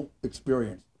the whole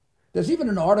experience. There's even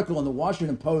an article in the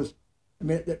Washington Post. I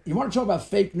mean, you want to talk about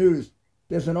fake news?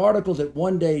 There's an article that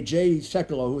one day Jay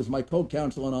Sekulow, who was my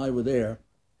co-counsel, and I were there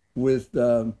with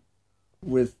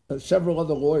several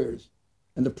other lawyers.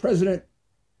 And the president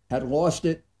had lost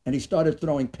it, and he started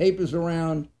throwing papers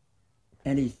around,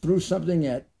 and he threw something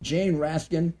at Jane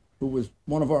Raskin, who was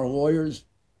one of our lawyers.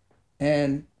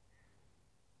 And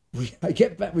we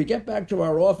get back to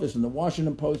our office, and the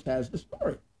Washington Post has the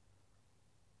story.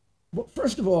 Well,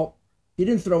 first of all, He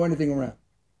didn't throw anything around.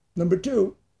 Number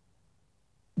two,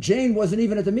 Jane wasn't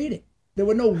even at the meeting. There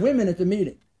were no women at the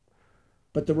meeting.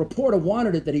 But the reporter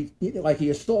wanted it that he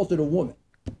assaulted a woman.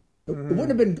 It wouldn't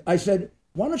have been, I said,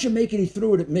 why don't you make it he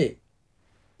threw it at me?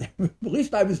 At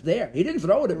least I was there. He didn't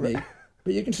throw it at me.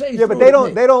 But you can say he threw but it at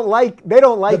me. they don't like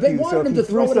But they you. wanted So him if to he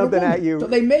throw threw it something at at you. So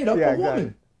they made up a got woman.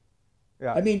 it.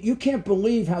 Yeah. I mean, you can't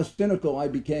believe how cynical I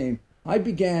became. I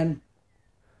began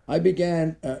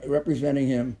representing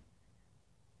him,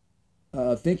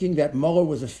 thinking that Mueller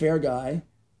was a fair guy.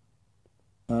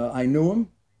 I knew him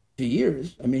for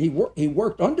years. I mean, he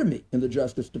worked under me in the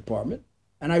Justice Department,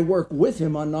 and I worked with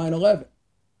him on 9/11.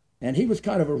 And he was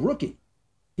kind of a rookie.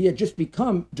 He had just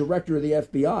become director of the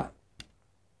FBI.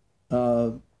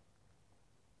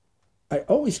 I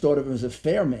always thought of him as a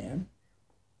fair man.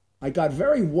 I got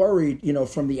very worried,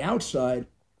 from the outside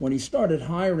when he started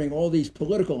hiring all these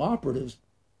political operatives,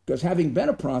 because having been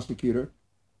a prosecutor,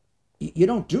 you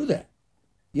don't do that.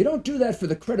 You don't do that for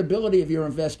the credibility of your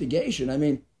investigation. I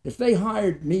mean, if they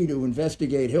hired me to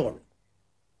investigate Hillary,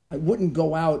 I wouldn't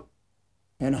go out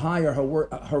and hire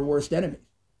her worst enemies.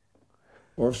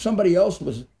 Or if somebody else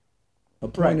was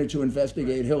appointed to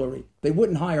investigate Hillary, they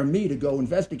wouldn't hire me to go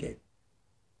investigate,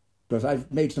 because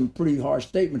I've made some pretty harsh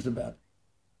statements about it.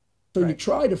 So you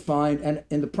try to find, and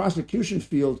in the prosecution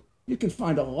field, you can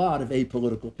find a lot of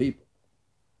apolitical people.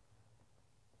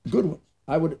 Good ones.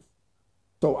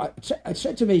 I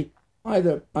said to me,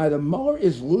 either Mueller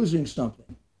is losing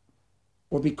something,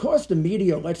 or because the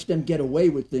media lets them get away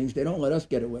with things they don't let us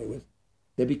get away with,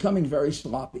 they're becoming very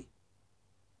sloppy.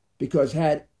 Because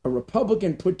had a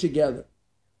Republican put together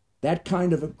that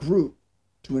kind of a group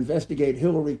to investigate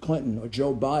Hillary Clinton or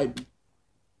Joe Biden,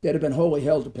 they'd have been wholly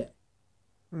hell to pay.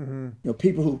 Mm-hmm.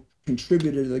 People who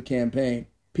contributed to the campaign,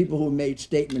 people who made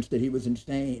statements that he was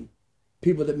insane,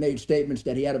 people that made statements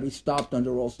that he had to be stopped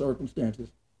under all circumstances.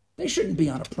 They shouldn't be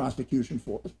on a prosecution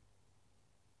force.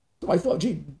 So I thought,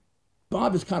 gee,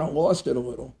 Bob has kind of lost it a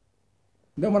little.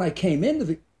 And then when I came into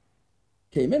the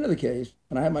case,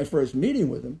 and I had my first meeting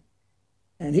with him,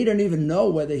 and he didn't even know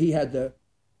whether he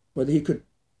could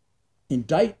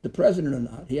indict the president or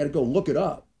not. He had to go look it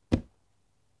up.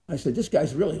 I said, this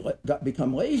guy's really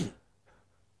become lazy.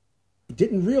 He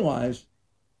didn't realize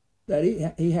that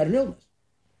he had an illness.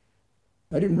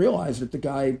 I didn't realize that the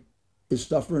guy is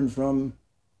suffering from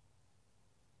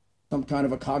some kind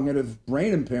of a cognitive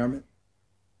brain impairment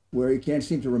where he can't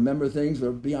seem to remember things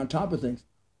or be on top of things.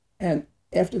 And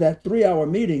after that 3-hour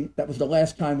meeting, that was the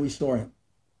last time we saw him.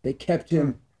 They kept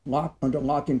him under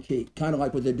lock and key, kind of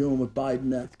like what they're doing with Biden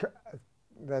now.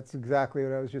 That's exactly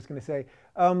what I was just going to say.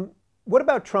 What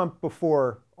about Trump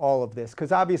before all of this?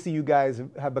 Because obviously you guys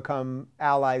have become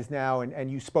allies now,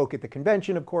 and you spoke at the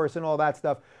convention, of course, and all that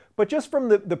stuff. But just from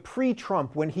the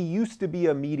pre-Trump, when he used to be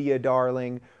a media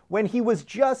darling, when he was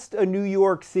just a New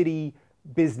York City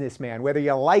businessman, whether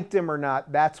you liked him or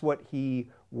not, that's what he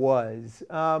was.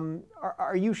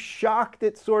 Are you shocked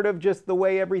at sort of just the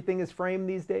way everything is framed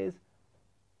these days?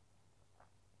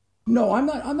 No, I'm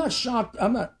not shocked.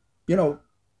 I'm not,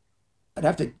 I'd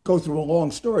have to go through a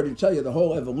long story to tell you the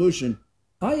whole evolution.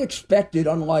 I expected,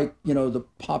 unlike, the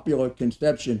popular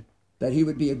conception, that he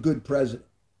would be a good president.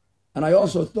 And I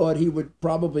also thought he would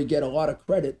probably get a lot of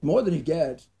credit, more than he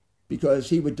gets, because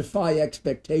he would defy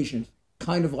expectations,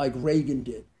 kind of like Reagan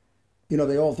did.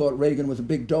 They all thought Reagan was a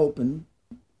big dope, and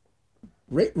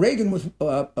Reagan was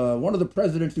one of the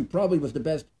presidents who probably was the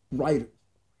best writer.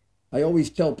 I always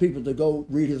tell people to go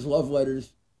read his love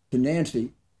letters to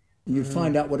Nancy, and you'd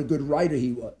find out what a good writer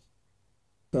he was.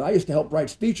 But I used to help write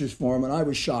speeches for him, and I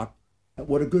was shocked at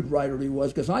what a good writer he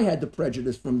was, because I had the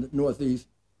prejudice from the Northeast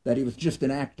that he was just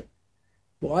an actor.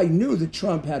 Well, I knew that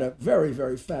Trump had a very,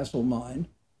 very facile mind,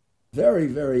 very,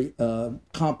 very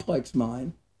complex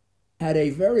mind, had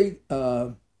a very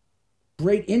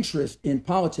great interest in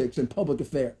politics and public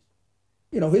affairs.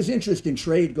 His interest in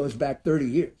trade goes back 30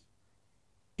 years.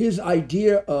 His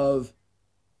idea of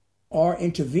our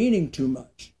intervening too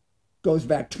much goes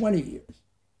back 20 years.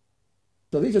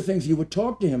 So these are things you would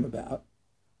talk to him about.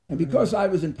 And because I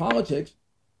was in politics,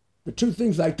 the two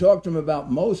things I talked to him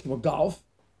about most were golf,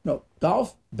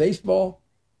 baseball,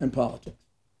 and politics.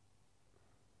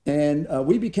 And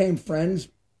we became friends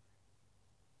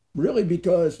really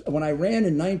because when I ran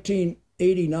in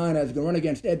 1989, I was going to run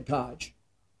against Ed Koch.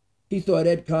 He thought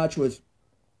Ed Koch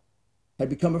had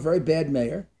become a very bad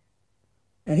mayor,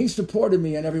 and he supported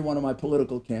me in every one of my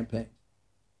political campaigns.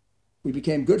 We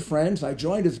became good friends. I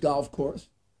joined his golf course.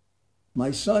 My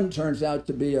son turns out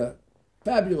to be a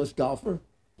fabulous golfer,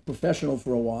 professional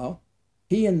for a while.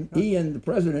 He and the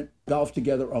president golfed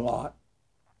together a lot.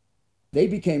 they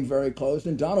became very close,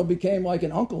 and Donald became like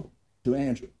an uncle to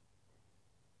Andrew.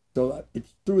 So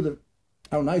it's through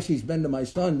how nice he's been to my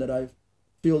son that I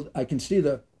feel I can see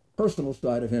the personal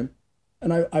side of him.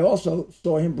 And I also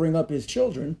saw him bring up his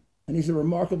children, and he's a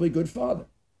remarkably good father.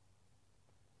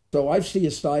 So I see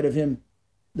a side of him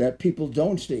that people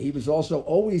don't see. He was also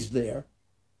always there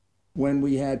when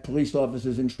we had police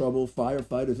officers in trouble,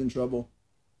 firefighters in trouble.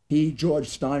 He, George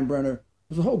Steinbrenner,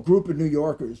 there's a whole group of New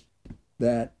Yorkers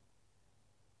that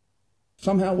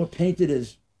somehow were painted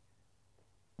as,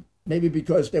 maybe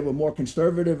because they were more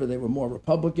conservative or they were more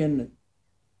Republican,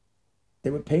 they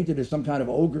were painted as some kind of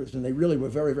ogres, and they really were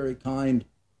very, very kind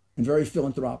and very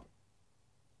philanthropic.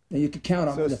 And you could count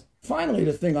on it. Finally,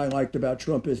 the thing I liked about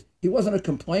Trump is he wasn't a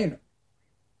complainer.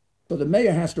 So the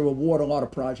mayor has to award a lot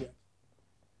of projects.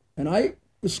 And I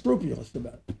was scrupulous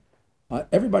about it.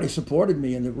 Everybody supported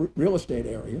me in the real estate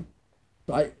area.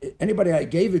 So anybody I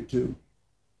gave it to,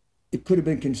 it could have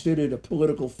been considered a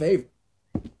political favor.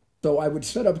 So I would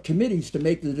set up committees to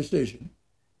make the decision.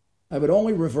 I would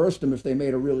only reverse them if they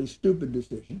made a really stupid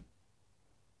decision.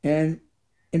 And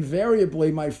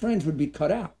invariably, my friends would be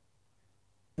cut out.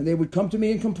 And they would come to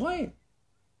me and complain.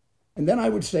 And then I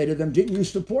would say to them, didn't you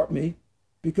support me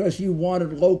because you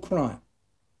wanted low crime?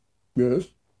 Yes.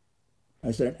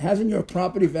 I said, hasn't your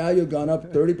property value gone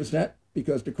up 30%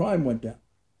 because the crime went down?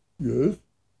 Yes.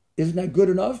 Isn't that good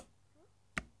enough?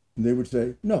 And they would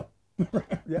say, no.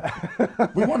 Yeah.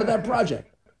 We wanted that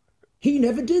project. He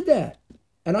never did that.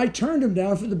 And I turned him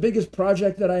down for the biggest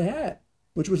project that I had,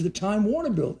 which was the Time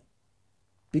Warner building,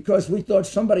 because we thought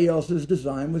somebody else's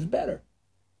design was better.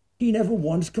 He never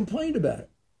once complained about it.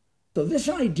 So this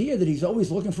idea that he's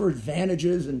always looking for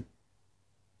advantages, and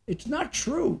it's not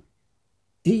true.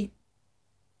 He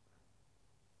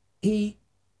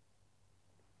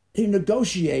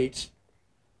negotiates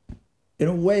in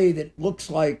a way that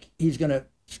looks like he's going to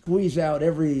squeeze out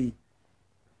every...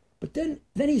 But then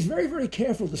he's very, very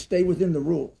careful to stay within the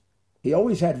rules. He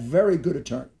always had very good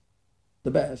attorneys,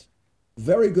 the best,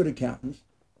 very good accountants.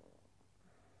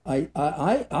 I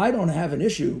don't have an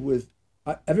issue with...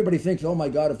 everybody thinks, oh my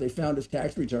God, if they found his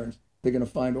tax returns, they're going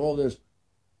to find all this.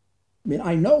 I mean,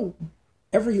 I know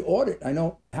every audit. I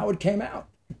know how it came out.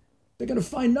 They're going to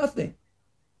find nothing.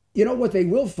 You know what they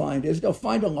will find is they'll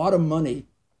find a lot of money,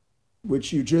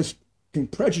 which you just can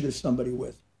prejudice somebody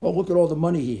with. Well, look at all the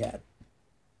money he had.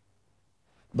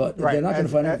 But right. They're not going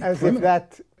to find anything criminal. If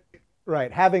that,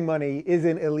 right, having money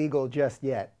isn't illegal just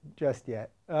yet. Right.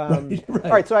 All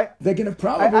right, so they're going to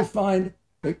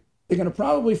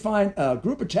probably find a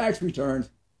group of tax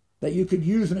returns that you could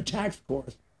use in a tax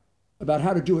course about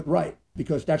how to do it right,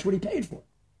 because that's what he paid for.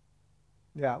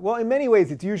 Yeah, well, in many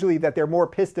ways, it's usually that they're more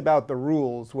pissed about the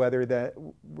rules rather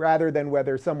than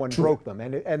whether someone broke them,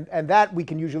 and that we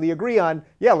can usually agree on.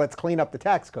 Yeah, let's clean up the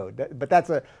tax code, but that's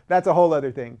a whole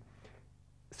other thing.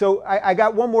 So I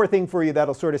got one more thing for you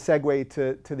that'll sort of segue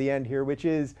to the end here, which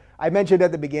is, I mentioned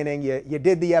at the beginning, you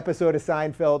did the episode of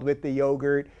Seinfeld with the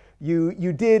yogurt.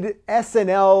 You did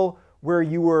SNL where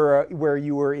you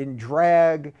were in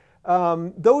drag.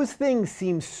 Those things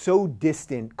seem so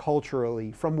distant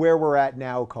culturally from where we're at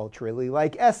now culturally.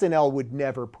 Like SNL would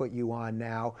never put you on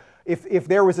now. If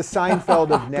there was a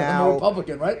Seinfeld of now, I'm a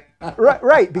Republican, right?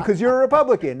 right, because you're a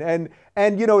Republican,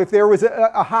 and you know, if there was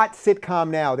a hot sitcom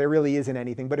now, there really isn't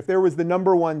anything. But if there was the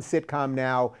 #1 sitcom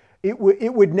now, it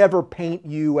would never paint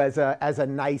you as a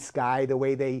nice guy the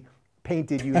way they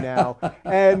painted you now.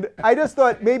 And I just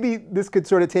thought maybe this could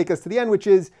sort of take us to the end, which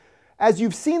is, as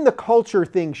you've seen the culture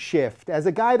thing shift, as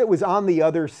a guy that was on the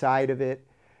other side of it,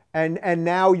 and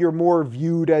now you're more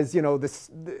viewed as, you know,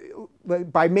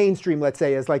 by mainstream, let's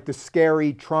say, as like the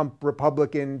scary Trump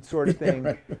Republican sort of thing.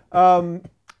 Yeah, right.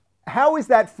 How is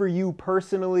that for you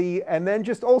personally? And then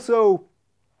just also,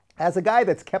 as a guy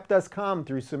that's kept us calm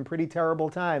through some pretty terrible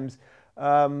times,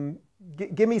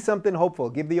 give me something hopeful.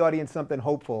 Give the audience something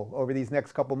hopeful over these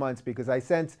next couple months, because I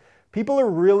sense people are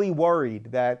really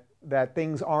worried that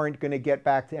things aren't going to get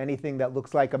back to anything that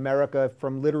looks like America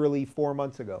from literally 4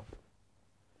 months ago.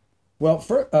 Well,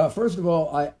 first of all,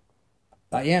 I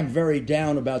am very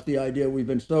down about the idea we've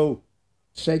been so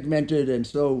segmented and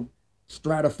so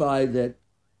stratified that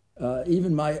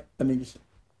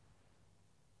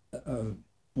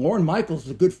Lorne Michaels is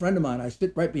a good friend of mine. I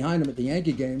sit right behind him at the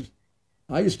Yankee games.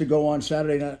 I used to go on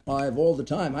Saturday Night Live all the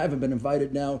time. I haven't been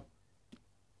invited now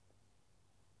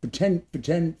for 10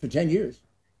 years.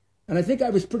 And I think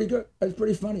I was pretty good. I was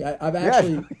pretty funny. I've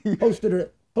actually hosted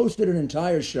an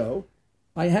entire show.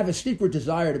 I have a secret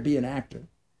desire to be an actor.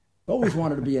 Always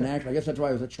wanted to be an actor. I guess that's why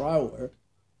I was a trial lawyer.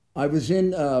 I was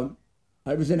in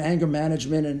anger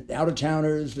management and out of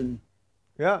towners, and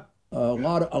yeah. a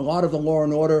lot of the Law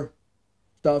and Order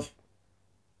stuff.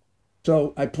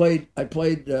 So I played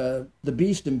the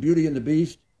Beast in Beauty and the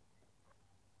Beast.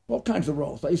 All kinds of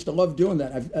roles. I used to love doing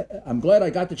that. I'm glad I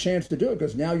got the chance to do it,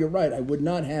 because now you're right. I would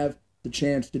not have the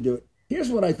chance to do it. Here's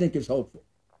what I think is hopeful.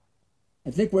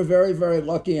 I think we're very, very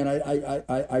lucky, and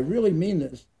I really mean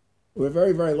this. We're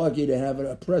very, very lucky to have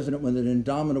a president with an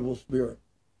indomitable spirit.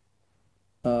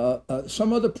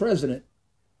 Some other president,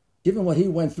 given what he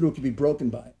went through, could be broken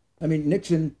by it. I mean,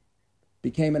 Nixon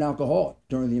became an alcoholic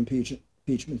during the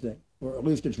impeachment thing, or at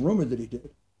least it's rumored that he did.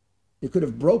 He could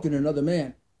have broken another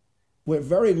man. We're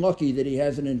very lucky that he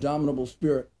has an indomitable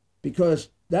spirit, because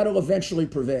that'll eventually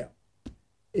prevail.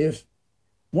 If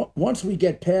once we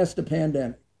get past the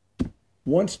pandemic,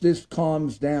 once this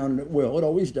calms down, it will, it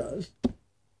always does,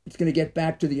 it's going to get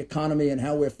back to the economy and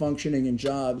how we're functioning in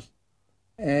jobs.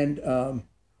 And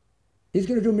he's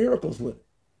going to do miracles with it.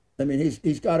 I mean,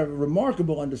 he's got a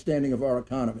remarkable understanding of our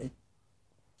economy.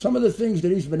 Some of the things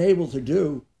that he's been able to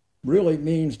do really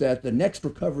means that the next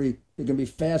recovery is going to be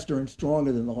faster and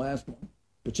stronger than the last one,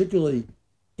 particularly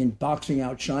in boxing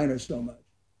out China so much.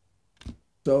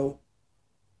 So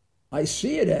I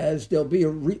see it as there'll be a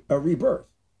rebirth.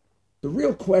 The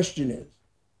real question is,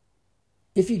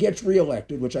 if he gets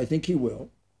reelected, which I think he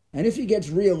will, and if he gets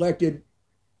reelected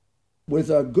with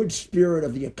a good spirit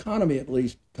of the economy at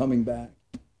least coming back,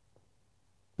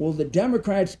 will the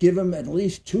Democrats give him at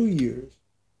least 2 years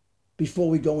before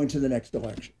we go into the next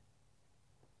election?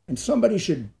 And somebody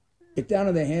should get down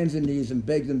on their hands and knees and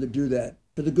beg them to do that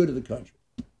for the good of the country.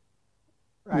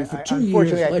 I mean,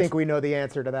 unfortunately, I think we know the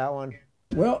answer to that one.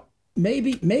 Well,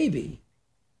 maybe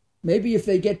if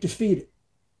they get defeated,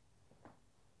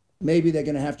 maybe they're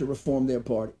going to have to reform their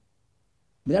party.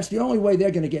 I mean, that's the only way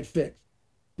they're going to get fixed.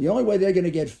 The only way they're going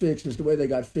to get fixed is the way they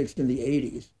got fixed in the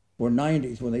 80s or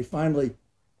 90s, when they finally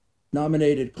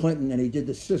nominated Clinton and he did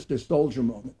the sister soldier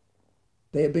moment.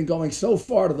 They had been going so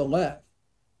far to the left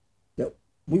that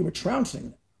we were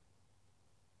trouncing them.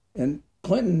 And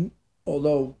Clinton,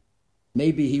 although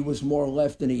maybe he was more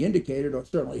left than he indicated, or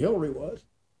certainly Hillary was,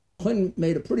 Clinton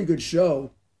made a pretty good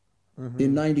show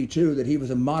in 92 that he was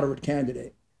a moderate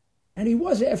candidate. And he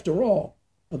was, after all,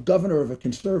 a governor of a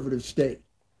conservative state.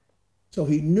 So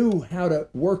he knew how to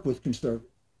work with conservatives.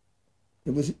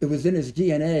 It was in his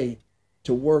DNA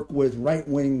to work with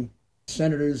right-wing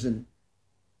senators and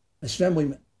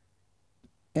assemblymen.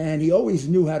 And he always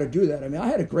knew how to do that. I mean, I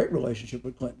had a great relationship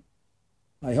with Clinton.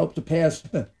 I helped to pass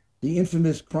the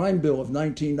infamous crime bill of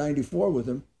 1994 with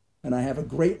him, and I have a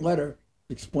great letter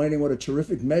explaining what a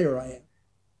terrific mayor I am.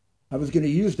 I was going to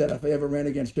use that if I ever ran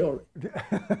against Hillary.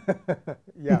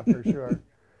 Yeah, for sure.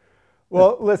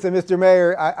 Well, listen, Mr.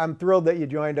 Mayor, I'm thrilled that you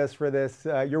joined us for this.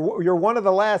 You're one of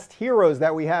the last heroes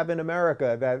that we have in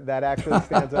America that actually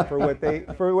stands up for what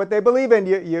they believe in.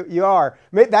 You are.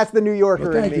 That's the New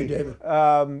Yorker in me. Thank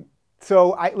you,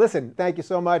 David. Listen, thank you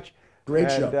so much.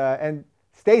 Great show. And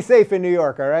stay safe in New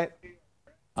York, all right?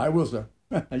 I will, sir.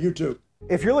 You too.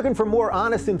 If you're looking for more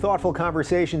honest and thoughtful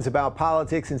conversations about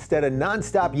politics instead of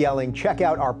nonstop yelling, check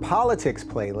out our politics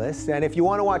playlist. And if you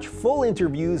want to watch full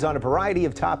interviews on a variety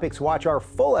of topics, watch our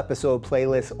full episode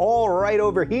playlist all right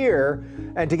over here.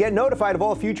 And to get notified of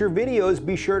all future videos,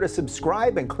 be sure to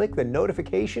subscribe and click the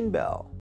notification bell.